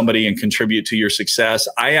 help somebody and contribute to your success.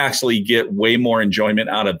 I actually get way more enjoyment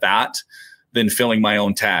out of that than filling my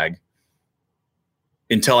own tag.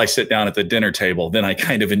 Until I sit down at the dinner table, then I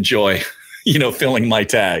kind of enjoy filling my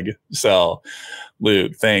tag. So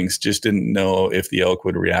Luke, thanks. Just didn't know if the elk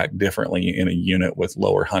would react differently in a unit with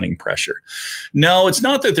lower hunting pressure. No, it's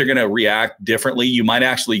not that they're going to react differently. You might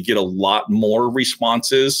actually get a lot more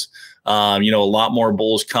responses, a lot more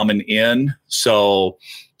bulls coming in. So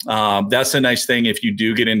that's a nice thing. If you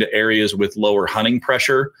do get into areas with lower hunting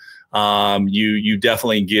pressure, you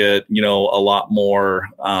definitely get, a lot more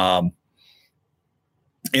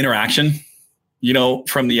interaction,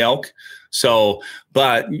 from the elk. So,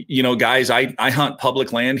 but, guys, I hunt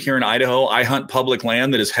public land here in Idaho. I hunt public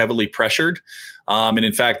land that is heavily pressured. And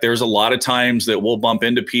in fact, there's a lot of times that we'll bump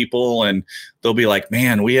into people and they'll be like,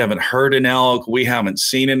 man, we haven't heard an elk. We haven't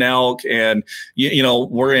seen an elk. And,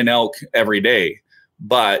 we're in elk every day.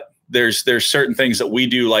 But there's certain things that we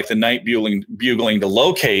do, like the night bugling to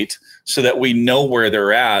locate so that we know where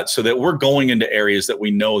they're at, so that we're going into areas that we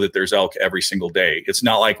know that there's elk every single day. It's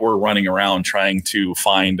not like we're running around trying to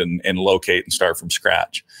find and locate and start from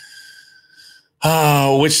scratch.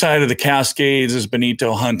 Which side of the Cascades is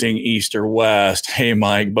Benito hunting, east or west? Hey,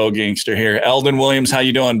 Mike, Bo Gangster here. Eldon Williams, how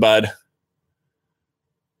you doing, bud?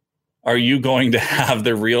 Are you going to have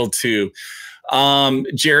the real tube?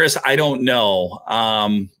 Jairus, I don't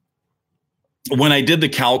know. When I did the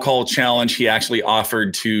cow call challenge, he actually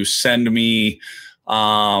offered to send me,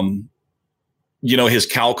 his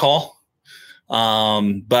cow call.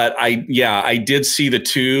 But I did see the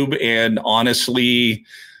tube, and honestly,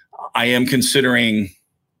 I am considering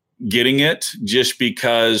getting it just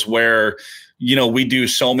because where, we do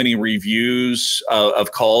so many reviews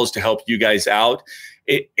of calls to help you guys out.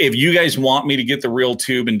 If you guys want me to get the real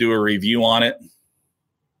tube and do a review on it,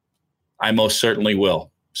 I most certainly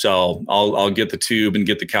will. So I'll get the tube and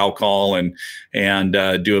get the cow call and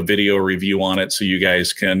do a video review on it so you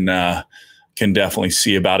guys can definitely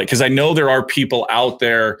see about it. Because I know there are people out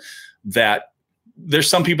there that there's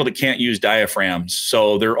some people that can't use diaphragms,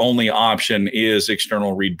 so their only option is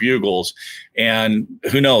external reed bugles. And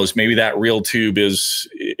who knows, maybe that real tube is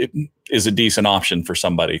a decent option for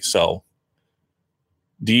somebody. So.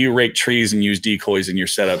 Do you rake trees and use decoys in your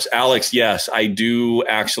setups? Alex, yes, I do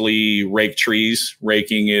actually rake trees.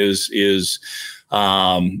 Raking is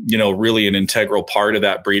really an integral part of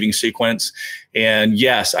that breeding sequence. And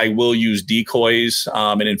yes, I will use decoys.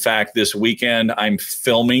 And in fact, this weekend, I'm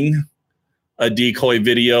filming a decoy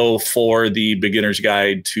video for the Beginner's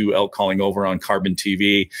Guide to Elk Calling over on Carbon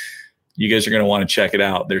TV. You guys are going to want to check it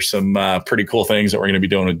out. There's some pretty cool things that we're going to be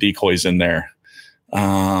doing with decoys in there.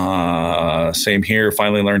 Same here.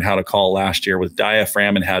 Finally learned how to call last year with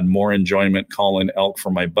diaphragm and had more enjoyment calling elk for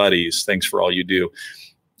my buddies. Thanks for all you do.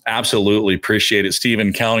 Absolutely appreciate it.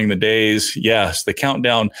 Stephen, counting the days. Yes, the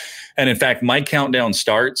countdown. And in fact, my countdown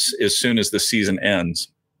starts as soon as the season ends.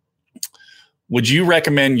 Would you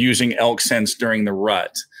recommend using elk scents during the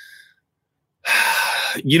rut?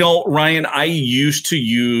 Ryan, I used to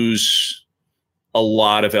use a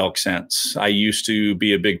lot of elk scents. I used to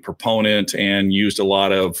be a big proponent and used a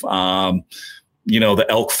lot of, the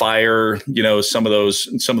elk fire, some of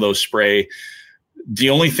those spray. The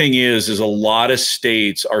only thing is a lot of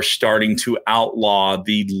states are starting to outlaw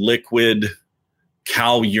the liquid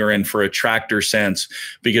cow urine for attractor scents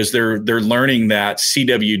because they're learning that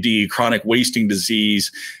CWD, chronic wasting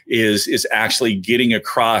disease, is actually getting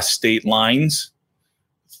across state lines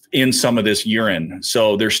in some of this urine.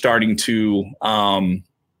 So they're starting to kind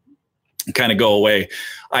of go away.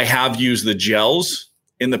 I have used the gels,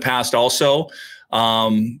 in the past also.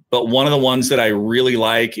 But one of the ones that I really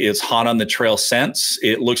like is Hot on the Trail Scents.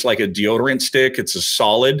 It looks like a deodorant stick. It's a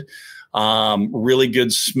solid, really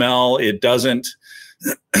good smell. It doesn't,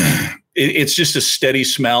 it's just a steady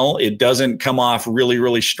smell. It doesn't come off really,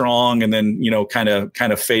 really strong and then, kind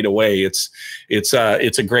of fade away. It's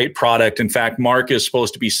a great product. In fact, Mark is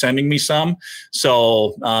supposed to be sending me some.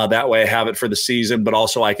 So that way I have it for the season, but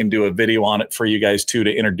also I can do a video on it for you guys too,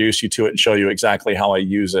 to introduce you to it and show you exactly how I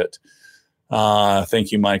use it.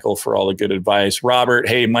 Thank you, Michael, for all the good advice. Robert,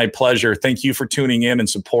 hey, my pleasure. Thank you for tuning in and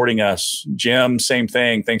supporting us. Jim, same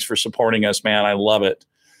thing. Thanks for supporting us, man. I love it.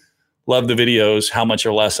 Love the videos. How much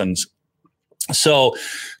are lessons? So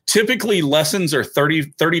typically lessons are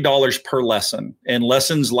 $30 per lesson, and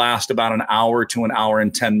lessons last about an hour to an hour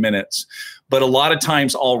and 10 minutes. But a lot of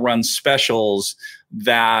times I'll run specials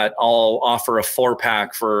that I'll offer a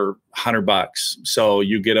 4-pack for $100. So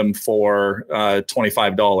you get them for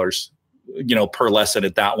 $25. Per lesson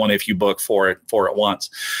at that one if you book for it once.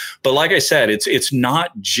 But like I said, it's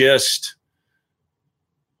not just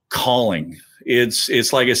calling.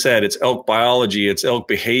 It's like I said, it's elk biology, it's elk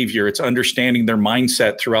behavior, it's understanding their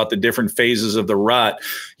mindset throughout the different phases of the rut,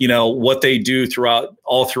 what they do throughout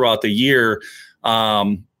the year,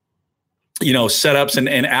 setups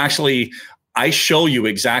and actually I show you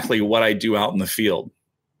exactly what I do out in the field.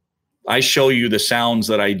 I show you the sounds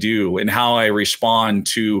that I do and how I respond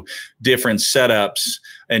to different setups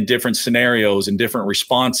and different scenarios and different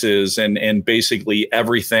responses and basically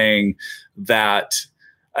everything that,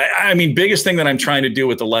 biggest thing that I'm trying to do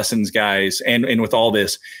with the lessons, guys, and with all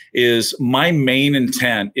this is my main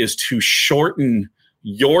intent is to shorten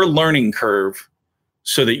your learning curve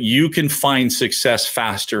so that you can find success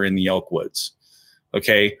faster in the elk woods.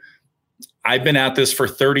 Okay. I've been at this for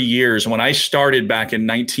 30 years. When I started back in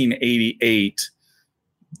 1988,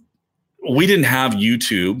 we didn't have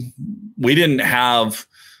YouTube. We didn't have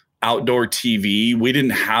outdoor TV. We didn't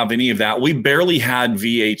have any of that. We barely had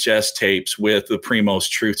VHS tapes with the Primos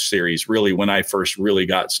Truth series, really, when I first really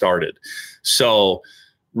got started. So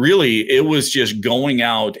really, it was just going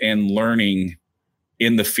out and learning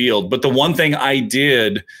in the field. But the one thing I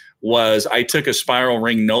did was I took a spiral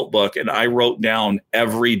ring notebook and I wrote down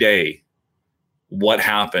every day what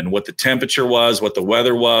happened, what the temperature was, what the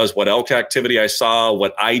weather was, what elk activity I saw,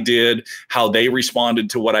 what I did, how they responded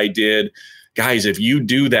to what I did. Guys, if you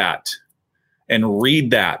do that and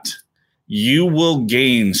read that, you will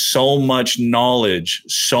gain so much knowledge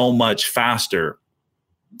so much faster.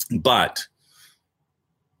 But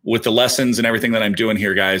with the lessons and everything that I'm doing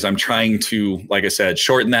here, guys, I'm trying to, like I said,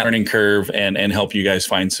 shorten that learning curve and help you guys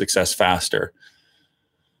find success faster.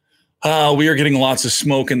 We are getting lots of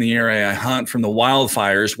smoke in the area I hunt from the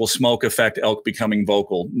wildfires. Will smoke affect elk becoming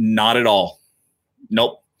vocal? Not at all.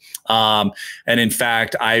 Nope. And in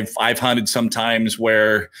fact, I've hunted sometimes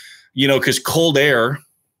where, because cold air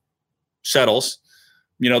settles,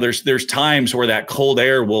 there's times where that cold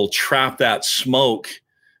air will trap that smoke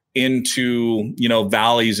into,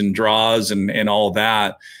 valleys and draws and all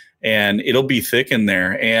that. And it'll be thick in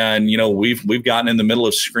there. And, we've gotten in the middle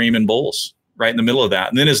of screaming bulls right in the middle of that.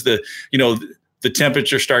 And then as the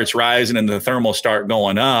temperature starts rising and the thermals start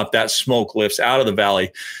going up, that smoke lifts out of the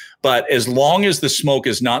valley. But as long as the smoke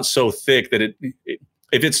is not so thick that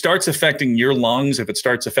if it starts affecting your lungs, if it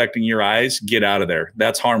starts affecting your eyes, get out of there.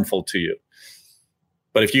 That's harmful to you.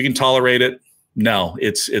 But if you can tolerate it, no,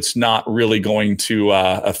 it's not really going to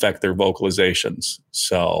affect their vocalizations.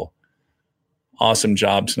 So awesome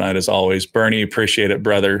job tonight as always. Bernie, appreciate it,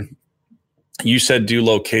 brother. You said do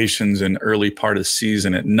locations in early part of the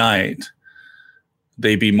season at night.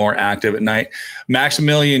 They be more active at night.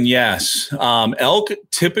 Maximilian, yes. Elk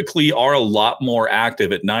typically are a lot more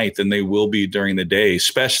active at night than they will be during the day,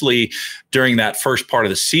 especially during that first part of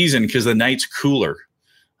the season because the night's cooler.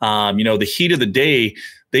 The heat of the day,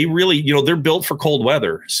 they really, they're built for cold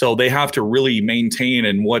weather. So they have to really maintain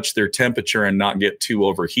and watch their temperature and not get too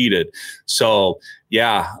overheated. So,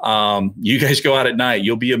 yeah, you guys go out at night.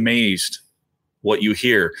 You'll be amazed what you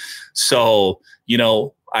hear. So,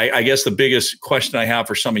 I guess the biggest question I have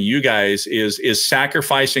for some of you guys is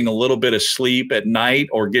sacrificing a little bit of sleep at night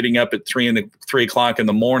or getting up at 3 o'clock in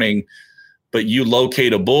the morning, but you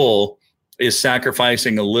locate a bull, is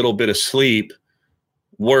sacrificing a little bit of sleep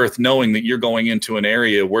worth knowing that you're going into an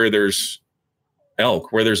area where there's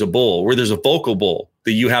elk, where there's a bull, where there's a vocal bull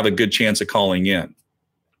that you have a good chance of calling in?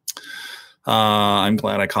 I'm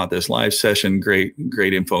glad I caught this live session. Great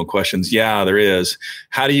info and questions. Yeah, there is.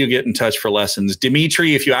 How do you get in touch for lessons?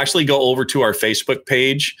 Dimitri, if you actually go over to our Facebook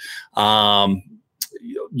page,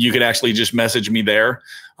 you could actually just message me there.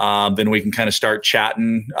 Then we can kind of start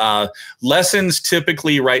chatting. Lessons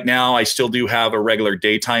typically right now, I still do have a regular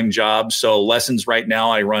daytime job. So lessons right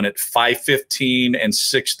now I run at 5:15 and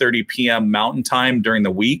 6:30 p.m. Mountain Time during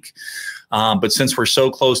the week. But since we're so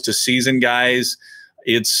close to season, guys,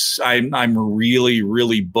 I'm really,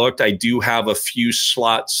 really booked. I do have a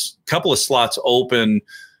couple of slots open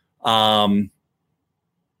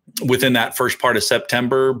within that first part of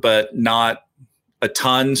September, but not a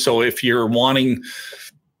ton. So if you're wanting,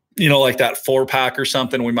 like that 4-pack or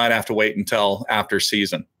something, we might have to wait until after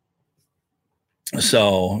season.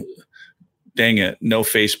 So dang it, no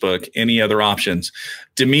Facebook. Any other options?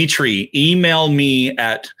 Dimitri, email me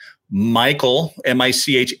at Michael,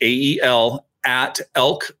 Michael, at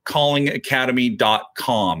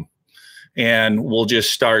elkcallingacademy.com. And we'll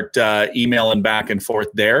just start emailing back and forth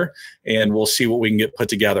there, and we'll see what we can get put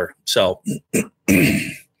together. So,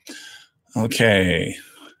 okay.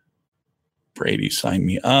 Brady, sign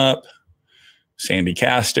me up. Sandy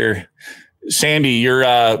Caster. Sandy, your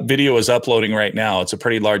video is uploading right now. It's a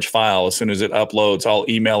pretty large file. As soon as it uploads, I'll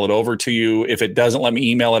email it over to you. If it doesn't let me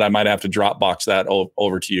email it, I might have to Dropbox that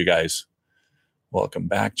over to you guys. Welcome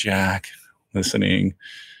back, Jack. Listening.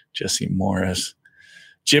 Jesse Morris.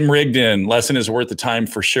 Jim Rigdon, lesson is worth the time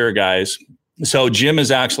for sure, guys. So Jim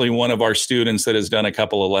is actually one of our students that has done a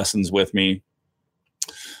couple of lessons with me.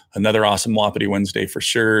 Another awesome Wapiti Wednesday for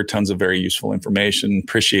sure. Tons of very useful information.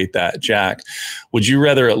 Appreciate that, Jack. Would you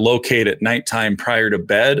rather locate at nighttime prior to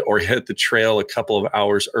bed or hit the trail a couple of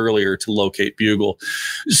hours earlier to locate bugle?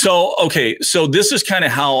 So this is kind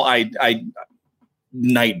of how I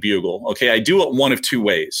night bugle. Okay, I do it one of two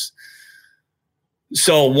ways.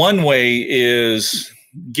 So one way is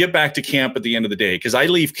get back to camp at the end of the day, because I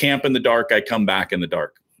leave camp in the dark, I come back in the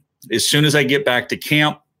dark. As soon as I get back to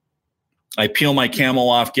camp, I peel my camo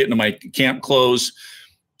off, get into my camp clothes,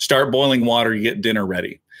 start boiling water, get dinner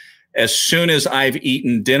ready. As soon as I've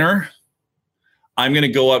eaten dinner, I'm going to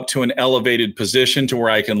go up to an elevated position to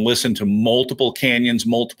where I can listen to multiple canyons,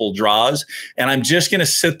 multiple draws, and I'm just going to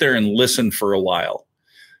sit there and listen for a while.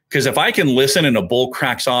 Because if I can listen and a bull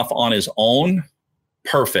cracks off on his own,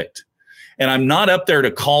 perfect. And I'm not up there to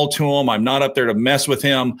call to him. I'm not up there to mess with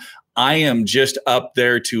him. I am just up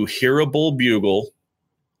there to hear a bull bugle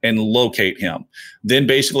and locate him. Then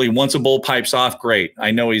basically once a bull pipes off, great. I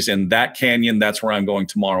know he's in that canyon. That's where I'm going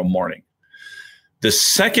tomorrow morning. The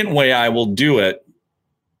second way I will do it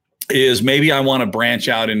is maybe I want to branch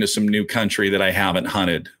out into some new country that I haven't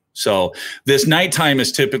hunted. So this nighttime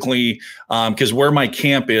is typically, because where my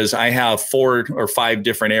camp is, I have 4 or 5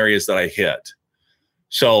 different areas that I hit.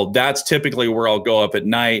 So that's typically where I'll go up at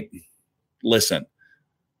night, listen,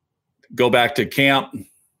 go back to camp,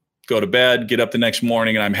 go to bed, get up the next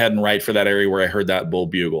morning, and I'm heading right for that area where I heard that bull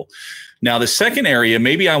bugle. Now, the second area,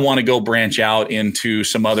 maybe I want to go branch out into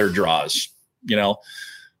some other draws.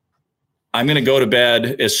 I'm going to go to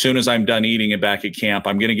bed as soon as I'm done eating it back at camp.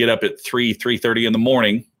 I'm going to get up at 3:30 in the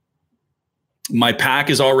morning. My pack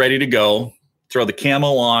is all ready to go. Throw the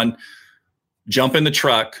camo on, jump in the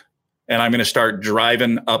truck, and I'm going to start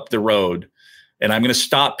driving up the road. And I'm going to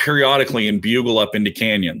stop periodically and bugle up into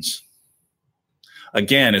canyons.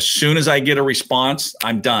 Again, as soon as I get a response,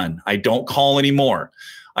 I'm done. I don't call anymore.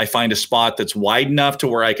 I find a spot that's wide enough to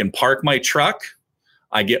where I can park my truck.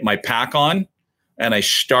 I get my pack on, and I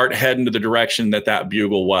start heading to the direction that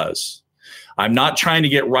bugle was. I'm not trying to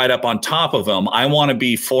get right up on top of him. I want to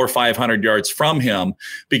be 400 or 500 yards from him,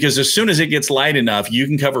 because as soon as it gets light enough, you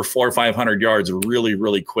can cover 400 or 500 yards really,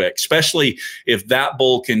 really quick, especially if that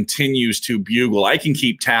bull continues to bugle. I can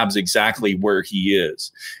keep tabs exactly where he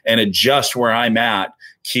is and adjust where I'm at,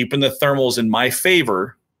 keeping the thermals in my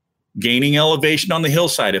favor, gaining elevation on the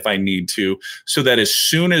hillside if I need to, so that as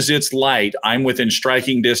soon as it's light, I'm within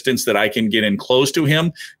striking distance that I can get in close to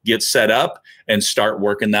him, get set up, and start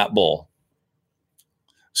working that bull.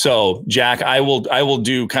 So, Jack, I will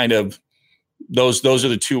do kind of those are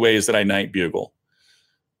the two ways that I night bugle.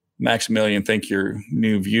 Maximilian, thank you,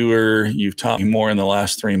 new viewer. You've taught me more in the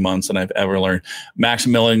last 3 months than I've ever learned.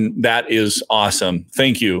 Maximilian, that is awesome.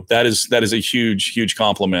 Thank you. That is a huge, huge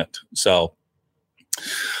compliment. So,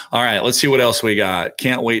 all right, let's see what else we got.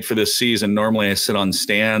 Can't wait for this season. Normally I sit on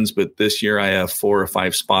stands, but this year I have 4 or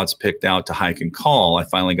 5 spots picked out to hike and call. I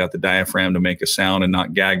finally got the diaphragm to make a sound and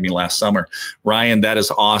not gag me last summer. Ryan, that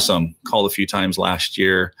is awesome. Called a few times last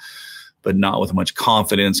year, but not with much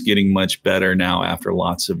confidence. Getting much better now after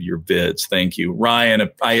lots of your vids. Thank you, Ryan.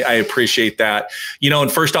 I appreciate that.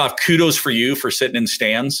 And first off, kudos for you for sitting in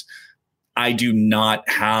stands. I do not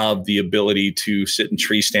have the ability to sit in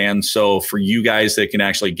tree stands. So for you guys that can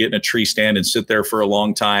actually get in a tree stand and sit there for a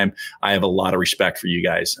long time, I have a lot of respect for you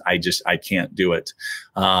guys. I can't do it.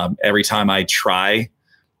 Every time I try,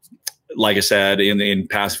 like I said in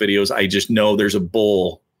past videos, I just know there's a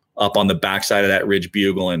bull up on the backside of that ridge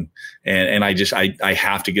bugling, and I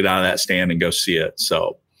have to get out of that stand and go see it.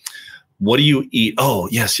 So what do you eat? Oh,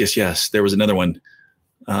 yes. There was another one.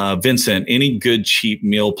 Vincent, any good cheap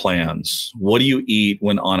meal plans? What do you eat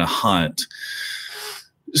when on a hunt?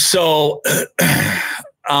 So,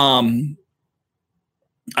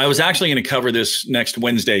 I was actually going to cover this next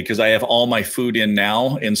Wednesday because I have all my food in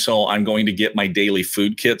now. And so I'm going to get my daily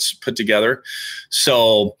food kits put together.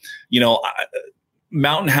 So,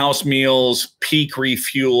 Mountain House meals, Peak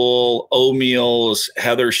Refuel, O meals,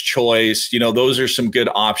 Heather's Choice, those are some good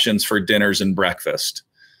options for dinners and breakfast.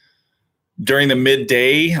 During the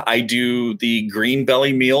midday, I do the green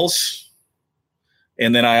belly meals.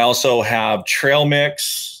 And then I also have trail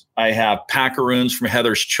mix. I have packaroons from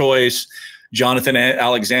Heather's Choice. Jonathan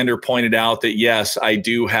Alexander pointed out that, yes, I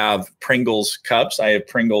do have Pringles cups. I have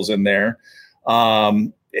Pringles in there.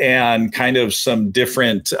 And kind of some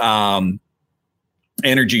different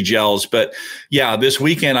energy gels. But yeah, this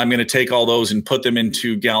weekend, I'm going to take all those and put them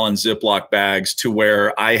into gallon Ziploc bags to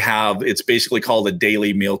where it's basically called a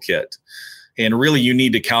daily meal kit. And really, you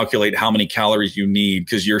need to calculate how many calories you need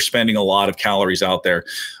because you're spending a lot of calories out there.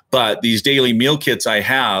 But these daily meal kits I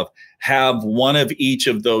have one of each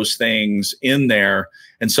of those things in there.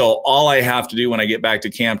 And so all I have to do when I get back to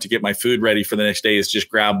camp to get my food ready for the next day is just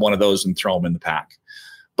grab one of those and throw them in the pack.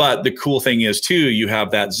 But the cool thing is, too, you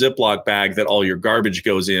have that Ziploc bag that all your garbage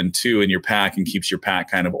goes in, too, in your pack and keeps your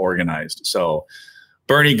pack kind of organized. So,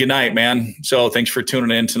 Bernie, good night, man. So thanks for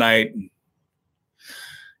tuning in tonight.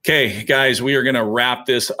 Okay, guys, we are going to wrap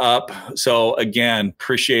this up. So again,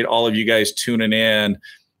 appreciate all of you guys tuning in.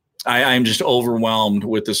 I'm just overwhelmed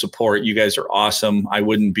with the support. You guys are awesome. I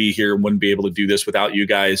wouldn't be here, wouldn't be able to do this without you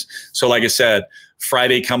guys. So like I said,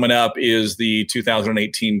 Friday coming up is the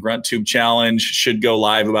 2018 Grunt Tube Challenge. Should go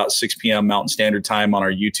live about 6 p.m. Mountain Standard Time on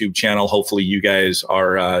our YouTube channel. Hopefully you guys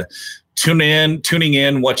are tuning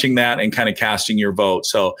in, watching that, and kind of casting your vote.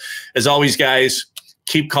 So as always, guys,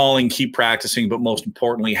 keep calling, keep practicing, but most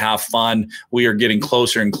importantly, have fun. We are getting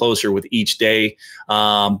closer and closer with each day.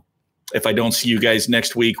 If I don't see you guys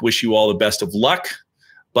next week, wish you all the best of luck.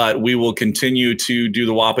 But we will continue to do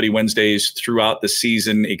the Wapiti Wednesdays throughout the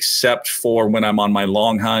season, except for when I'm on my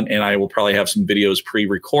long hunt, and I will probably have some videos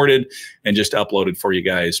pre-recorded and just uploaded for you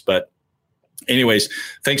guys. But anyways,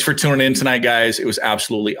 thanks for tuning in tonight, guys. It was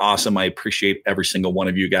absolutely awesome. I appreciate every single one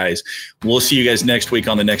of you guys. We'll see you guys next week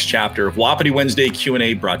on the next chapter of Wapiti Wednesday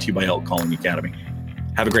Q&A, brought to you by Elk Calling Academy.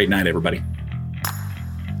 Have a great night, everybody.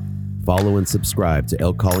 Follow and subscribe to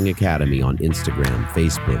Elk Calling Academy on Instagram,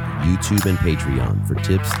 Facebook, YouTube, and Patreon for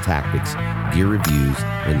tips, tactics, gear reviews,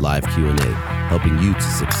 and live Q&A, helping you to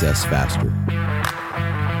success faster.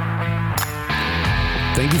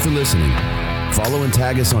 Thank you for listening. Follow and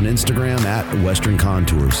tag us on Instagram at Western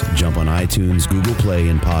Contours. Jump on iTunes, Google Play,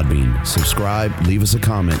 and Podbean. Subscribe, leave us a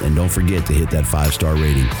comment, and don't forget to hit that 5-star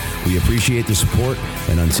rating. We appreciate the support,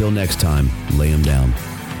 and until next time, lay 'em down.